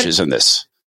press charges in this.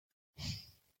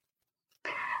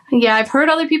 Yeah, I've heard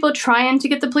other people trying to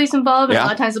get the police involved, and a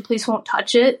lot of times the police won't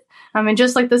touch it. I mean,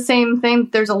 just like the same thing,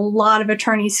 there's a lot of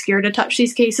attorneys scared to touch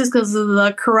these cases because of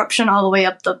the corruption all the way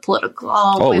up the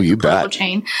political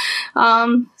chain.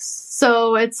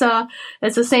 So it's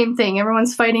the same thing.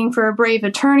 Everyone's fighting for brave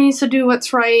attorneys to do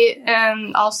what's right,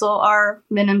 and also our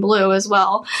men in blue as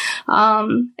well.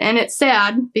 And it's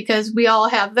sad because we all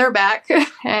have their back,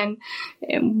 and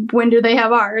when do they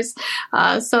have ours?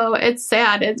 So it's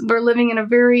sad. We're living in a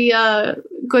very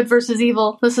good versus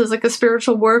evil. This is like a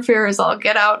spiritual warfare as all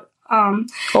get out. And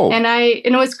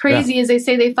what's crazy is they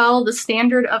say they follow the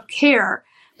standard of care,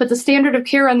 but the standard of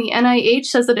care on the NIH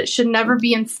says that it should never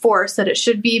be enforced, that it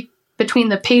should be between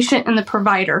the patient and the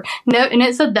provider. No, and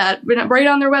it said that right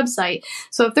on their website.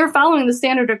 So if they're following the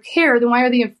standard of care, then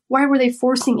why were they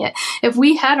forcing it? If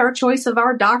we had our choice of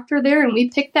our doctor there and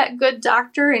we picked that good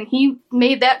doctor and he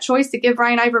made that choice to give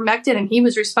Ryan ivermectin and he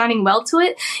was responding well to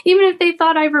it, even if they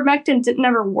thought ivermectin didn't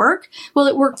ever work, well,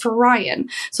 it worked for Ryan.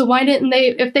 So why didn't they,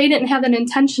 if they didn't have an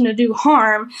intention to do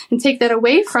harm and take that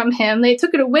away from him, they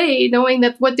took it away knowing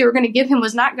that what they were going to give him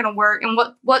was not going to work, and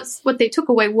what they took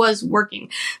away was working.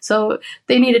 So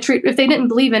they need to treat, if they didn't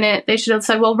believe in it, they should have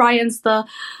said, well, Ryan's the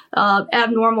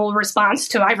abnormal response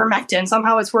to ivermectin.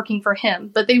 Somehow it's working for him.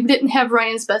 But they didn't have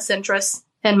Ryan's best interests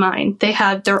in mind. They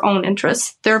had their own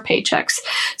interests, their paychecks.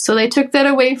 So they took that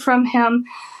away from him,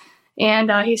 and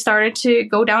he started to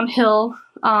go downhill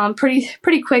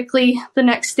pretty quickly. The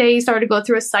next day, he started to go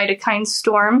through a cytokine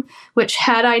storm, which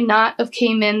had I not have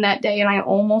came in that day, and I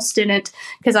almost didn't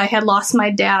because I had lost my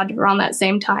dad around that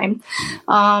same time.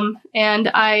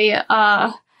 And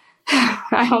I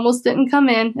almost didn't come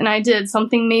in, and I did.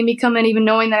 Something made me come in, even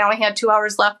knowing that I only had 2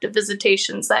 hours left of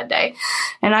visitations that day.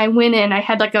 And I went in. I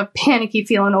had like a panicky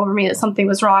feeling over me that something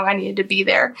was wrong. I needed to be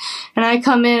there. And I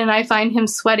come in, and I find him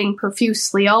sweating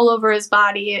profusely all over his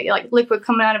body, like liquid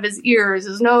coming out of his ears,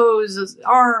 his nose, his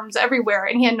arms, everywhere.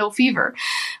 And he had no fever.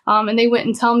 And they went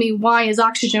and tell me why his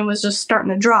oxygen was just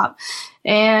starting to drop.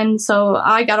 And so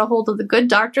I got a hold of the good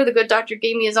doctor. The good doctor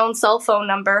gave me his own cell phone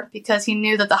number because he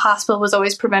knew that the hospital was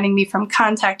always preventing me from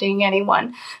contacting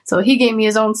anyone. So he gave me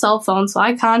his own cell phone. So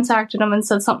I contacted him and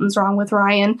said something's wrong with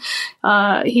Ryan.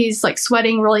 He's like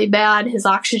sweating really bad. His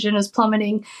oxygen is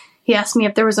plummeting. He asked me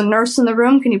if there was a nurse in the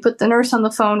room. Can you put the nurse on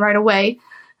the phone right away?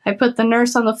 I put the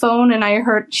nurse on the phone, and I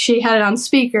heard she had it on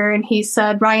speaker, and he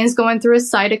said, Ryan's going through a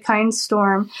cytokine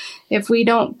storm. If we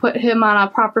don't put him on a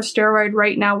proper steroid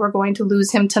right now, we're going to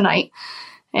lose him tonight.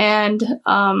 And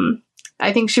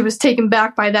I think she was taken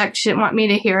back by that. She didn't want me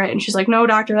to hear it. And she's like, no,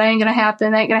 doctor, that ain't going to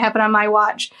happen. That ain't going to happen on my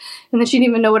watch. And then she didn't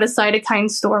even know what a cytokine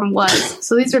storm was.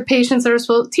 So these are patients that are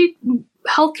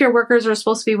healthcare workers are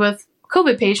supposed to be with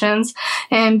COVID patients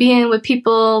and being with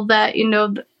people that,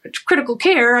 critical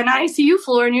care on an ICU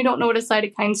floor and you don't know what a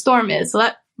cytokine storm is. So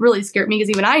that really scared me because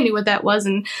even I knew what that was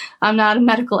and I'm not a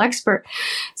medical expert.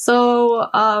 So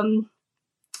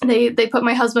they put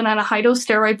my husband on a high-dose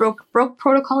steroid, broke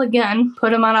protocol again,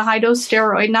 put him on a high-dose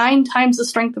steroid, 9 times the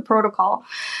strength of protocol.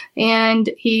 And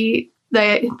the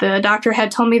doctor had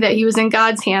told me that he was in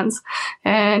God's hands.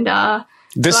 And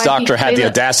this doctor had the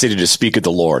audacity to speak of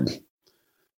the Lord.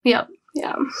 Yep.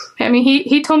 Yeah. I mean,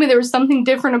 he told me there was something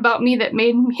different about me that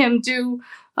made him do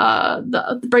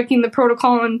the breaking the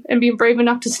protocol and being brave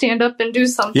enough to stand up and do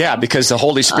something. Yeah, because the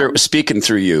Holy Spirit was speaking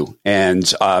through you, and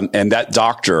that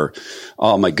doctor.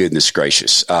 Oh my goodness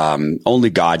gracious! Only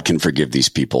God can forgive these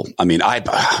people. I mean,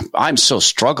 I'm so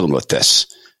struggling with this.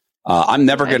 I'm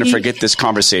never going to forget this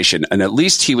conversation. And at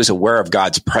least he was aware of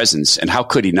God's presence, and how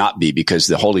could he not be? Because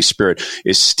the Holy Spirit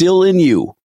is still in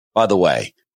you. By the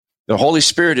way, the Holy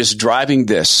Spirit is driving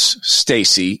this,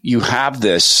 Stacy. You have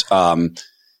this.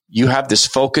 You have this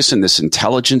focus and this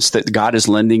intelligence that God is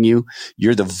lending you.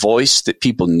 You're the voice that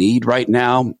people need right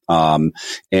now. And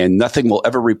nothing will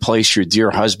ever replace your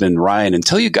dear husband, Ryan,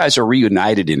 until you guys are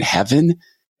reunited in heaven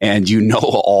and you know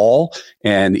all.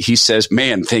 And he says,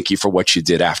 man, thank you for what you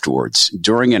did afterwards,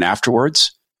 during and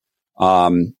afterwards.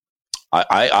 I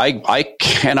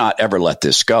cannot ever let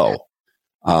this go.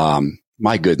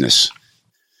 My goodness.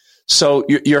 So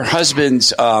your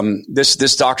husband's,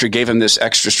 this doctor gave him this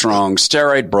extra strong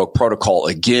steroid, broke protocol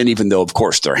again, even though, of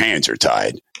course, their hands are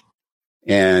tied.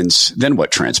 And then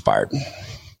what transpired?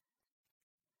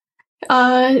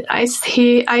 I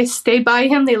stayed by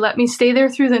him. They let me stay there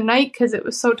through the night because it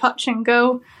was so touch and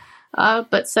go.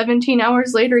 But 17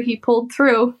 hours later, he pulled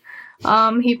through.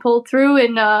 And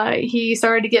he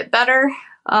started to get better.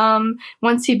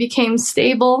 Once he became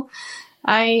stable,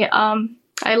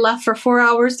 I left for 4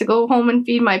 hours to go home and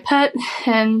feed my pet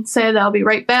and said I'll be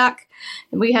right back.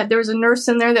 And there was a nurse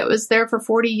in there that was there for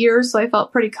 40 years, so I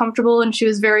felt pretty comfortable, and she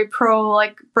was very pro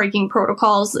breaking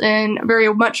protocols and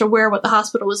very much aware what the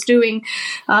hospital was doing.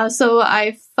 So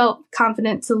I felt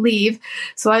confident to leave.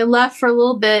 So I left for a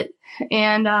little bit,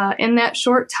 and in that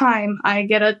short time, I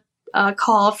get a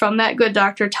call from that good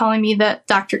doctor telling me that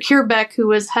Dr. Kierbeck, who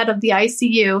was head of the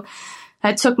ICU,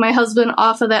 I took my husband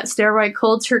off of that steroid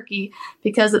cold turkey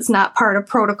because it's not part of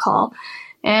protocol.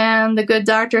 And the good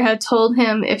doctor had told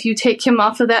him, if you take him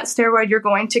off of that steroid, you're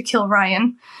going to kill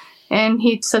Ryan. And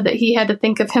he said that he had to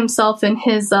think of himself and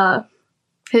his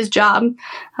job.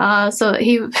 So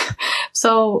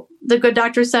the good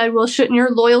doctor said, well, shouldn't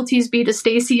your loyalties be to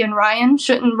Stacy and Ryan?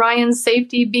 Shouldn't Ryan's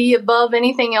safety be above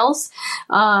anything else?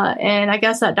 And I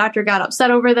guess that doctor got upset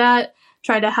over that.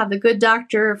 Tried to have the good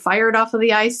doctor fired off of the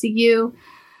ICU,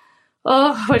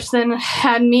 which then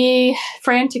had me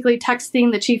frantically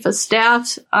texting the chief of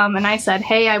staff. And I said,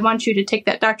 hey, I want you to take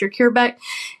that Dr. Kierbeck,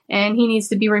 and he needs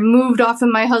to be removed off of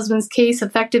my husband's case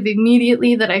effective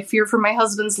immediately, that I fear for my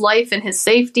husband's life and his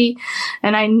safety.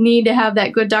 And I need to have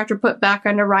that good doctor put back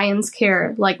under Ryan's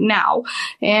care, now.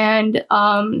 And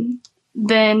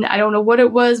then I don't know what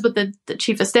it was, but the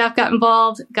chief of staff got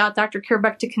involved, got Dr.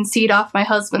 Kierbeck to concede off my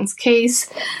husband's case.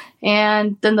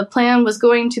 And then the plan was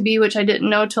going to be, which I didn't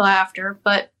know till after,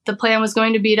 but the plan was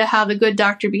going to be to have the good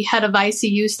doctor be head of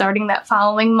ICU starting that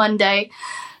following Monday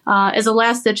as a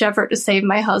last-ditch effort to save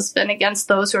my husband against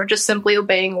those who are just simply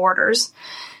obeying orders.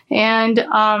 And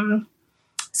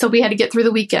so we had to get through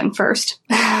the weekend first.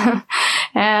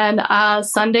 And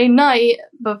Sunday night,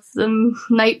 the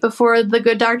night before the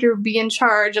good doctor would be in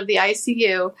charge of the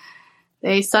ICU,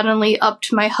 they suddenly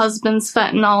upped my husband's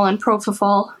fentanyl and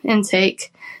propofol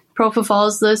intake. Propofol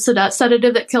is the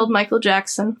sedative that killed Michael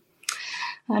Jackson.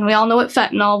 And we all know what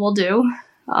fentanyl will do.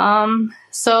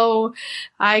 So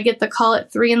I get the call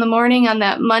at 3 a.m. on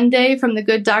that Monday from the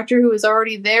good doctor who was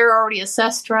already there, already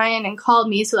assessed Ryan and called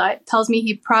me. So that tells me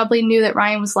he probably knew that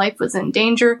Ryan's life was in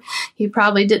danger. He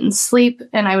probably didn't sleep,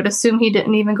 and I would assume he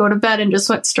didn't even go to bed and just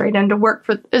went straight into work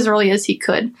for as early as he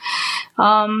could.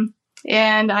 And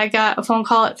I got a phone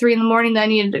call at 3 a.m. that I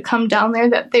needed to come down there,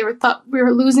 that they thought we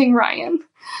were losing Ryan.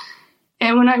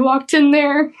 And when I walked in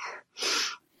there,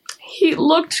 he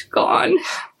looked gone.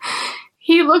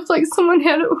 He looked like someone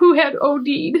who had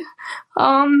OD'd.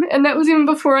 And that was even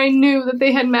before I knew that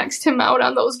they had maxed him out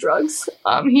on those drugs.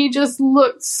 He just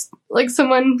looked like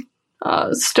someone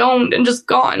stoned and just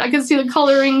gone. I could see the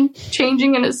coloring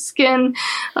changing in his skin.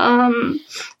 And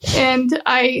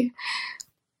I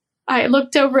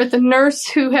looked over at the nurse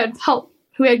who had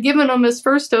given him his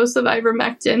first dose of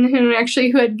ivermectin,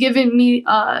 who had given me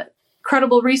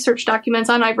credible research documents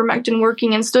on ivermectin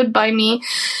working and stood by me.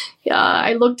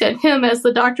 I looked at him as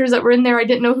the doctors that were in there. I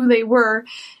didn't know who they were,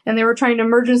 and they were trying to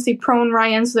emergency prone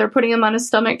Ryan. So they're putting him on his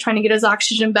stomach, trying to get his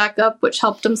oxygen back up, which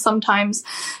helped him sometimes.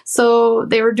 So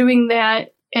they were doing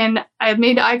that. And I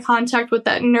made eye contact with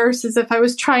that nurse as if I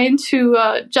was trying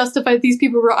to justify that these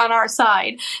people were on our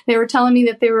side. They were telling me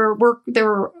that they were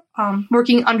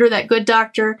working under that good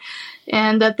doctor,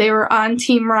 and that they were on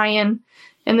Team Ryan,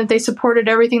 and that they supported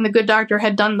everything the good doctor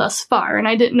had done thus far. And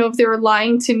I didn't know if they were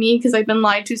lying to me because I've been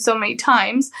lied to so many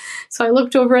times. So I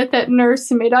looked over at that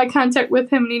nurse and made eye contact with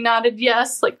him, and he nodded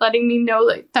yes, like letting me know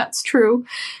that that's true.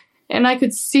 And I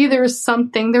could see there was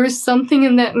something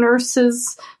in that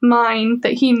nurse's mind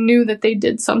that he knew that they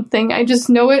did something. I just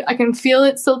know it. I can feel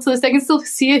it still to this day. I can still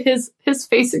see his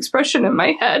face expression in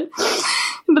my head.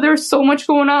 But there was so much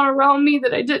going on around me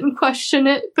that I didn't question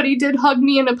it. But he did hug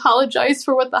me and apologize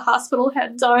for what the hospital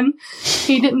had done.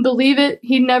 He didn't believe it.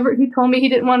 He told me he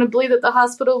didn't want to believe that the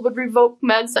hospital would revoke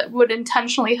meds that would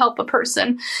intentionally help a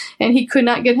person. And he could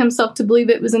not get himself to believe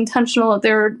it was intentional, that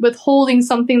they were withholding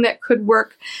something that could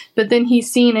work. But then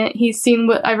he's seen it. He's seen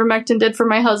what ivermectin did for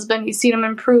my husband. He's seen him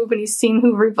improve, and he's seen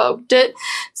who revoked it.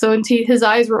 So his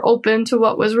eyes were open to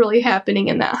what was really happening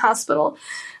in that hospital.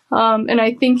 And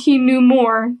I think he knew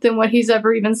more than what he's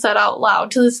ever even said out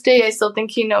loud. To this day, I still think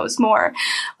he knows more.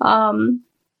 And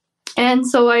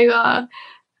so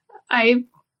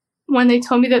when they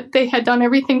told me that they had done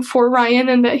everything for Ryan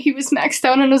and that he was maxed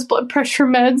out on his blood pressure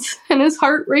meds and his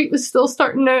heart rate was still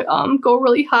starting to go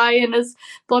really high and his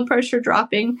blood pressure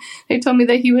dropping, they told me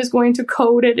that he was going to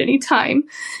code at any time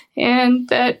and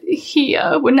that he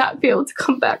would not be able to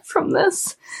come back from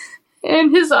this.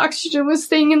 And his oxygen was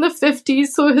staying in the 50s,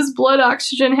 so his blood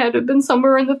oxygen had to have been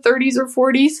somewhere in the 30s or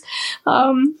 40s.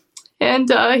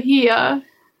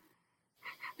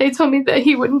 They told me that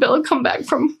he wouldn't be able to come back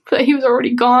that he was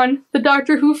already gone. The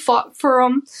doctor who fought for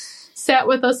him sat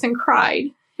with us and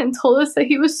cried and told us that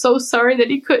he was so sorry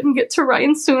that he couldn't get to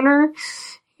Ryan sooner,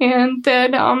 and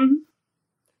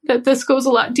that this goes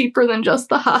a lot deeper than just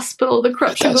the hospital. The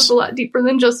corruption goes a lot deeper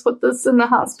than just what this in the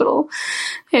hospital.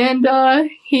 And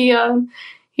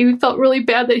he felt really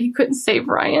bad that he couldn't save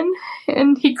Ryan.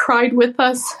 And he cried with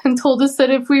us and told us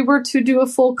that if we were to do a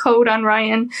full code on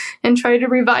Ryan and try to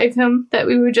revive him, that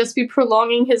we would just be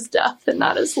prolonging his death and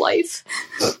not his life.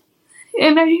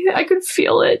 And I could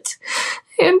feel it.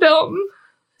 And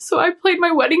so I played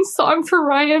my wedding song for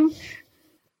Ryan.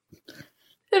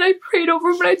 And I prayed over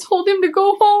him, and I told him to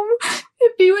go home and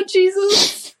be with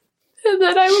Jesus, and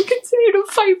that I would continue to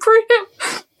fight for him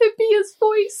and be his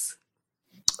voice.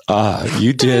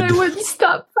 You did. And I wouldn't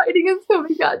stop fighting until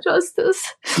we got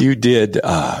justice. You did.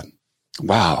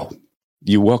 Wow.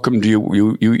 You welcomed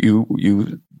you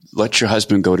let your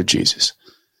husband go to Jesus.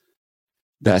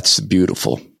 That's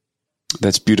beautiful.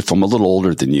 That's beautiful. I'm a little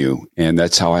older than you, and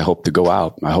that's how I hope to go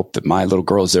out. I hope that my little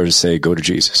girl is there to say, go to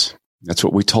Jesus. That's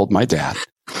what we told my dad.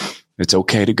 It's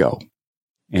okay to go.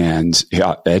 And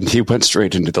he went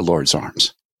straight into the Lord's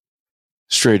arms.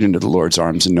 Straight into the Lord's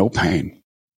arms and no pain.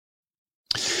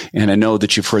 And I know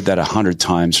that you've heard that 100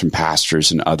 times from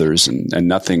pastors and others, and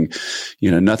nothing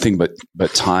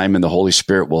but time and the Holy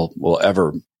Spirit will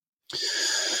ever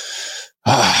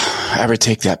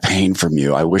take that pain from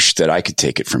you. I wish that I could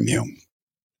take it from you.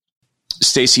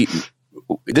 Stacy,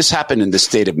 this happened in the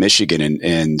state of Michigan,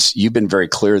 and you've been very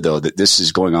clear, though, that this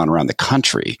is going on around the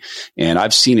country. And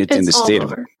I've seen it in the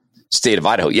state of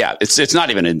Idaho. Yeah, it's not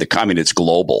even in the, I mean, it's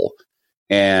global.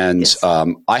 And yes.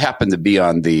 I happen to be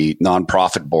on the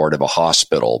nonprofit board of a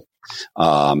hospital.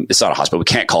 It's not a hospital. We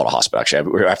can't call it a hospital,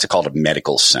 actually. We have to call it a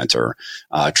medical center,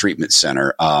 treatment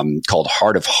center, called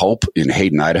Heart of Hope in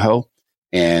Hayden, Idaho.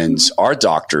 And our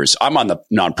doctors, I'm on the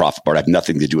nonprofit board. I have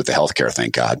nothing to do with the healthcare,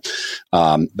 thank God.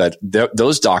 But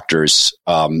those doctors,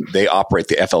 they operate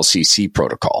the FLCC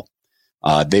protocol.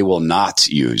 They will not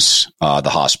use the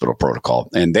hospital protocol,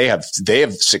 and they have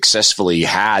successfully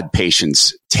had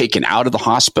patients taken out of the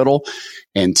hospital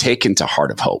and taken to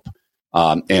Heart of Hope,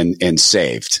 and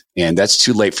saved. And that's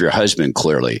too late for your husband,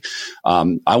 clearly.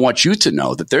 I want you to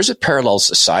know that there's a parallel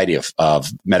society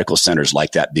of medical centers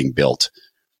like that being built.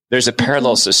 There's a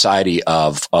parallel society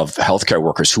of healthcare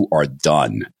workers who are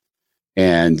done.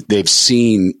 And they've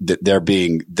seen that they're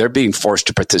being forced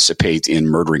to participate in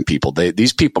murdering people.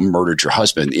 These people murdered your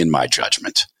husband, in my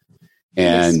judgment.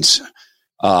 And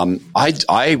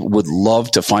I would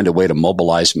love to find a way to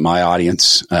mobilize my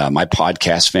audience, my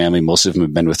podcast family. Most of them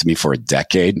have been with me for a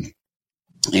decade.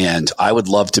 And I would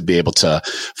love to be able to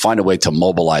find a way to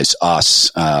mobilize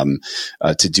us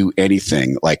to do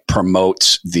anything, like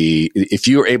promote if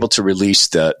you are able to release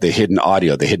the hidden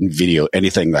audio, the hidden video,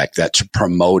 anything like that, to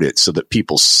promote it so that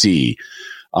people see.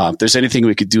 If there's anything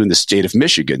we could do in the state of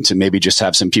Michigan to maybe just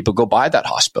have some people go by that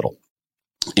hospital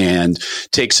and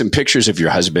take some pictures of your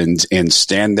husband and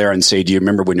stand there and say, do you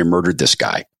remember when you murdered this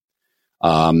guy?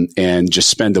 And just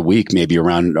spend a week maybe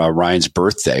around Ryan's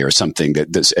birthday or something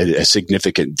that's a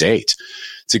significant date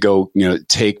to go,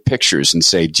 take pictures and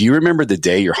say, do you remember the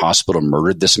day your hospital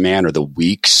murdered this man, or the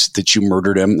weeks that you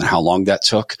murdered him and how long that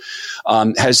took?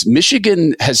 Has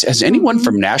anyone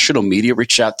from national media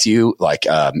reached out to you, like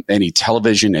any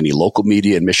television, any local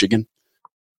media in Michigan?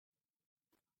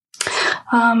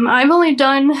 I've only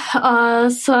done,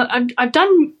 I've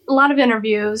done a lot of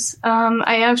interviews. I'm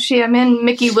in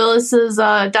Mickey Willis's,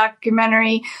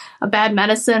 documentary, A Bad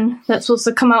Medicine, that's supposed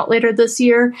to come out later this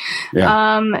year.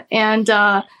 Yeah.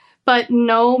 But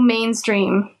no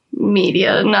mainstream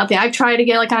media, nothing. I've tried to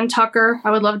get on Tucker.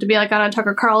 I would love to be on a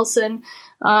Tucker Carlson.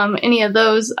 Any of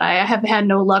those, I have had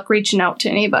no luck reaching out to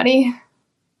anybody.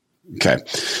 Okay.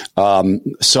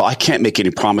 So I can't make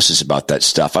any promises about that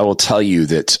stuff. I will tell you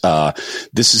that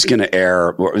this is going to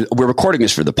air. We're recording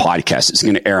this for the podcast. It's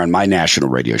going to air on my national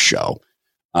radio show.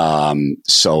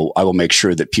 So I will make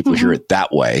sure that people hear it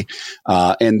that way.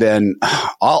 And then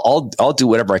I'll do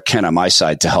whatever I can on my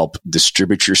side to help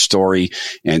distribute your story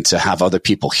and to have other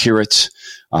people hear it.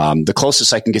 The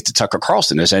closest I can get to Tucker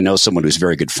Carlson is I know someone who's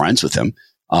very good friends with him.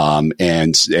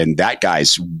 And that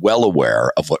guy's well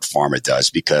aware of what pharma does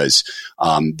because,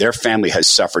 their family has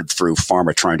suffered through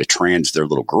pharma trying to trans their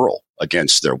little girl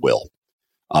against their will.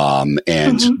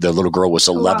 The little girl was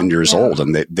 11 years old,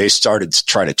 and they started to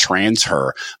try to trans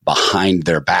her behind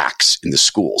their backs in the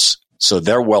schools. So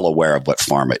they're well aware of what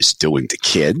pharma is doing to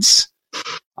kids,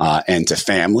 and to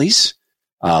families.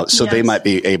 So they might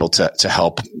be able to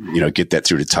help, get that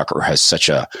through to Tucker, who has such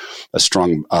a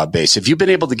strong base. Have you been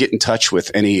able to get in touch with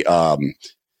any,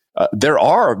 there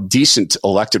are decent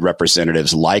elected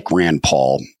representatives like Rand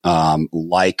Paul,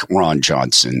 like Ron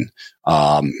Johnson,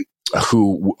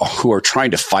 who are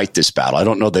trying to fight this battle. I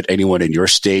don't know that anyone in your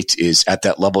state is at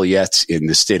that level yet in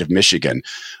the state of Michigan.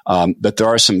 But there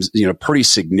are some, pretty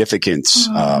significant,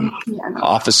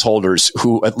 office holders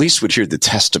who at least would hear the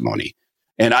testimony.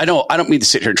 And I don't mean to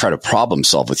sit here and try to problem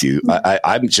solve with you.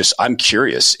 I'm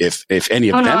curious if any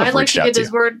of them have reached out to you. I'd like to get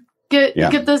this word,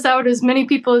 get this out as many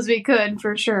people as we could,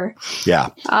 for sure.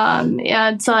 Yeah.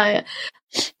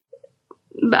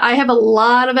 But I have a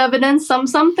lot of evidence.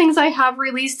 Some things I have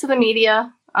released to the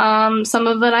media. Some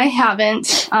of it I haven't.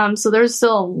 So there's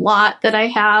still a lot that I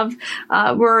have,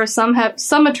 where some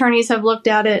attorneys have looked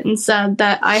at it and said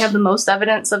that I have the most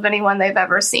evidence of anyone they've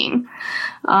ever seen.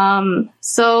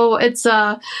 So it's,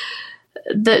 a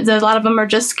lot of them are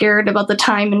just scared about the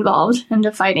time involved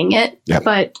into fighting it. Yep.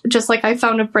 But just like I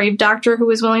found a brave doctor who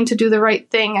was willing to do the right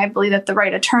thing, I believe that the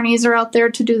right attorneys are out there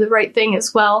to do the right thing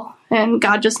as well. And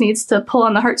God just needs to pull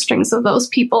on the heartstrings of those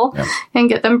people and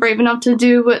get them brave enough to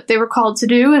do what they were called to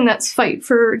do, and that's fight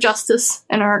for justice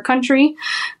in our country.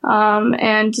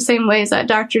 And the same way as that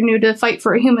doctor knew to fight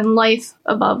for a human life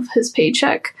above his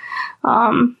paycheck.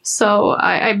 So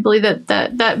I believe that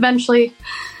eventually,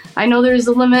 I know there's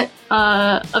a limit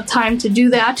of time to do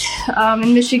that.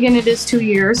 In Michigan, it is 2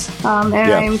 years, and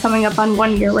I am coming up on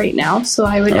 1 year right now. So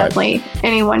I would definitely,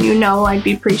 anyone I'd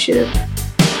be appreciative.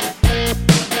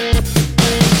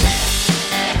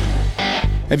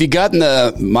 Have you gotten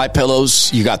the My Pillows?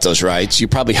 You got those, right? You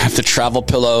probably have the travel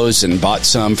pillows and bought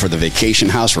some for the vacation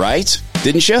house, right?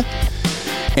 Didn't you?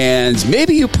 And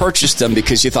maybe you purchased them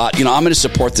because you thought, I'm going to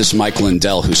support this Mike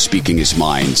Lindell who's speaking his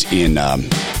mind in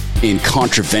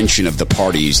contravention of the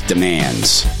party's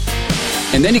demands.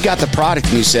 And then you got the product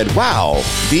and you said, wow,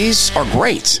 these are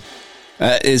great.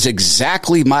 Is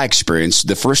exactly my experience.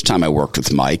 The first time I worked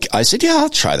with Mike, I said, I'll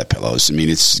try the pillows. I mean,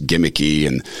 it's gimmicky,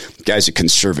 and the guy's a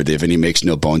conservative, and he makes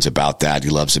no bones about that.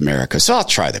 He loves America. So I'll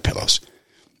try the pillows.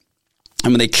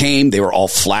 And when they came, they were all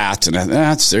flat, and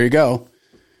there you go.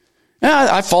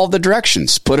 I followed the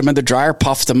directions, put them in the dryer,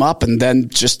 puffed them up, and then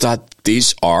just thought,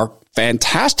 these are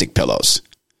fantastic pillows.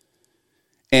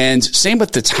 And same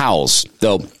with the towels,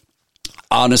 though,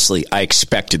 honestly, I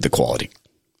expected the quality.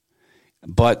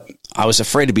 But I was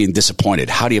afraid of being disappointed.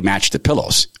 How do you match the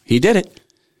pillows? He did it.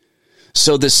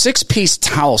 So the 6-piece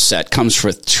towel set comes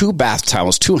with 2 bath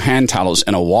towels, 2 hand towels,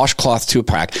 and a washcloth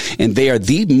 2-pack. And they are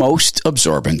the most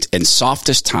absorbent and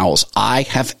softest towels I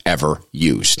have ever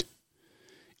used.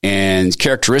 And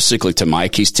characteristically to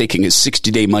Mike, he's taking his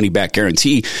 60-day money-back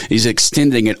guarantee. He's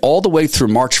extending it all the way through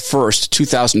March 1st,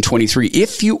 2023,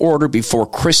 if you order before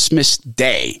Christmas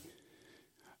Day.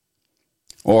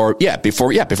 Or,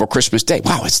 before Christmas Day.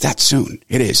 Wow, it's that soon.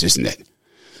 It is, isn't it?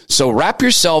 So wrap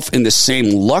yourself in the same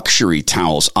luxury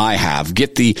towels I have.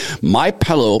 Get the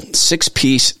MyPillow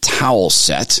 6-piece towel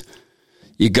set.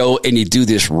 You go and you do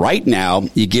this right now.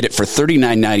 You get it for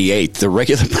 $39.98. The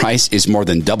regular price is more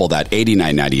than double that,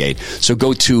 $89.98. So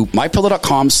go to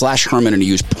mypillow.com/Herman and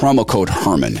use promo code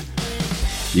Herman.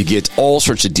 You get all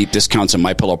sorts of deep discounts on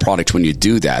MyPillow products when you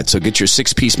do that. So get your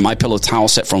 6-piece MyPillow towel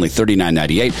set for only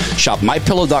 $39.98. Shop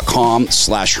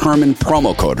mypillow.com/Herman,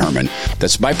 promo code Herman.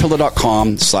 That's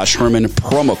mypillow.com/Herman,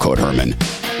 promo code Herman.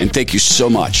 And thank you so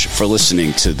much for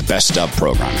listening to the Best Of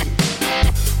programming.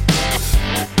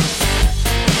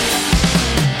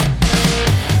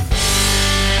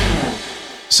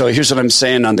 So here's what I'm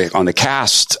saying on the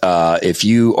cast. If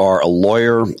you are a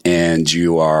lawyer and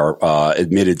you are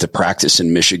admitted to practice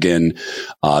in Michigan,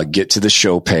 get to the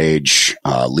show page,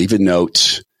 leave a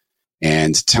note,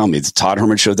 and tell me. It's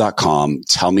ToddHermanShow.com.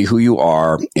 Tell me who you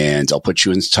are, and I'll put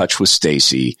you in touch with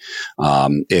Stacy.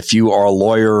 If you are a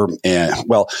lawyer,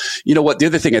 you know what? The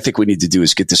other thing I think we need to do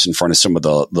is get this in front of some of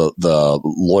the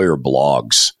lawyer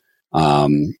blogs.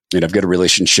 And I've got a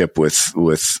relationship with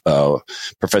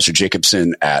Professor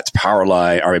Jacobson at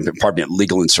at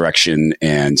Legal Insurrection,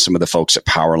 and some of the folks at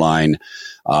Powerline.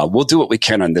 We'll do what we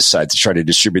can on this side to try to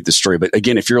distribute the story. But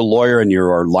again, if you're a lawyer and you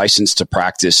are licensed to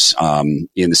practice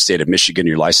in the state of Michigan,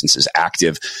 your license is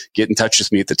active, get in touch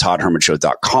with me at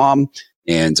ToddHermanShow.com.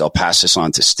 And I'll pass this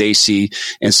on to Stacy.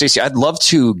 And Stacy, I'd love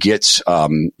to get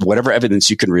whatever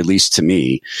evidence you can release to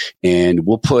me, and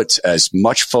we'll put as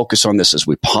much focus on this as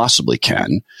we possibly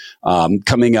can.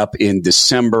 Coming up in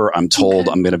December, I'm told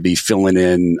I'm going to be filling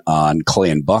in on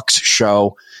Clay and Buck's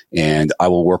show, and I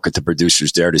will work with the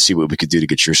producers there to see what we could do to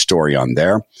get your story on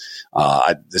there.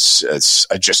 I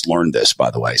just learned this,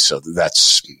 by the way, so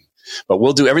but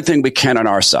we'll do everything we can on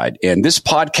our side. And this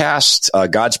podcast,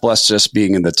 God's blessed us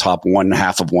being in the top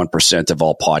 0.5% of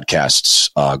all podcasts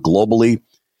globally,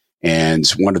 and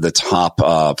one of the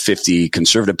top 50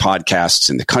 conservative podcasts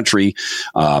in the country.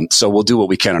 So we'll do what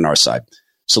we can on our side.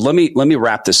 So let me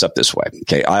wrap this up this way.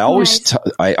 Okay. I always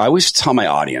tell my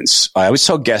audience, I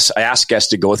ask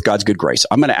guests to go with God's good grace.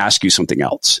 I'm going to ask you something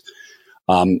else.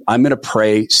 I'm going to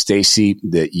pray, Stacy,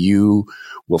 that you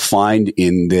will find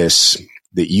in this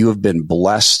that you have been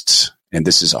blessed, and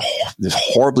this is this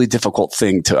horribly difficult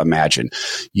thing to imagine.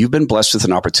 You've been blessed with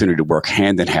an opportunity to work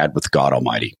hand in hand with God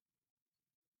Almighty.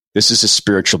 This is a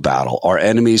spiritual battle. Our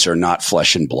enemies are not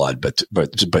flesh and blood, but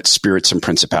spirits and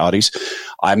principalities.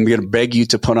 I'm going to beg you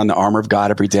to put on the armor of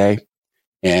God every day,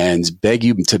 and beg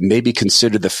you to maybe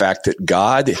consider the fact that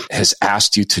God has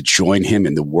asked you to join him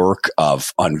in the work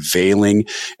of unveiling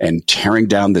and tearing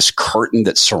down this curtain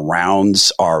that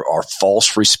surrounds our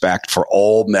false respect for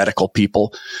all medical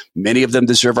people. Many of them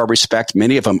deserve our respect.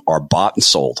 Many of them are bought and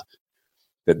sold.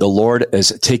 That the Lord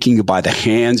is taking you by the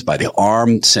hands, by the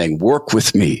arm, saying, work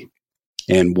with me.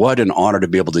 And what an honor to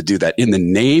be able to do that in the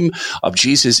name of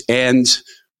Jesus and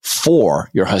for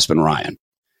your husband, Ryan.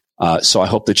 So I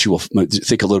hope that you will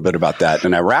think a little bit about that.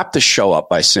 And I wrap the show up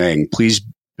by saying, please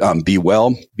be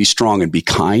well, be strong, and be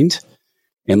kind.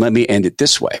 And let me end it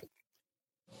this way.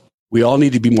 We all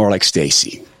need to be more like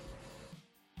Stacy.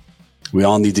 We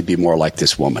all need to be more like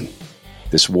this woman,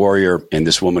 this warrior, and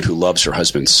this woman who loves her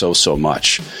husband so, so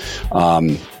much.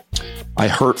 I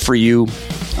hurt for you.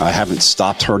 I haven't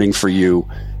stopped hurting for you.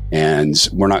 And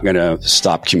we're not going to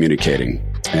stop communicating.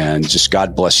 And just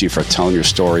God bless you for telling your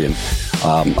story. And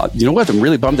you know what I'm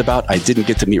really bummed about? I didn't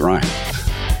get to meet Ryan.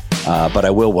 But I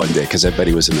will one day, because I bet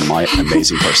he was an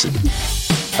amazing person.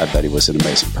 I bet he was an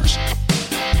amazing person.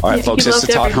 All right, folks, that's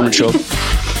the Todd Herman Show.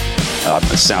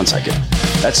 It sounds like it.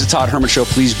 That's the Todd Herman Show.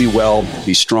 Please be well,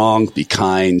 be strong, be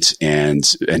kind,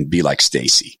 and be like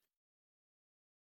Stacy.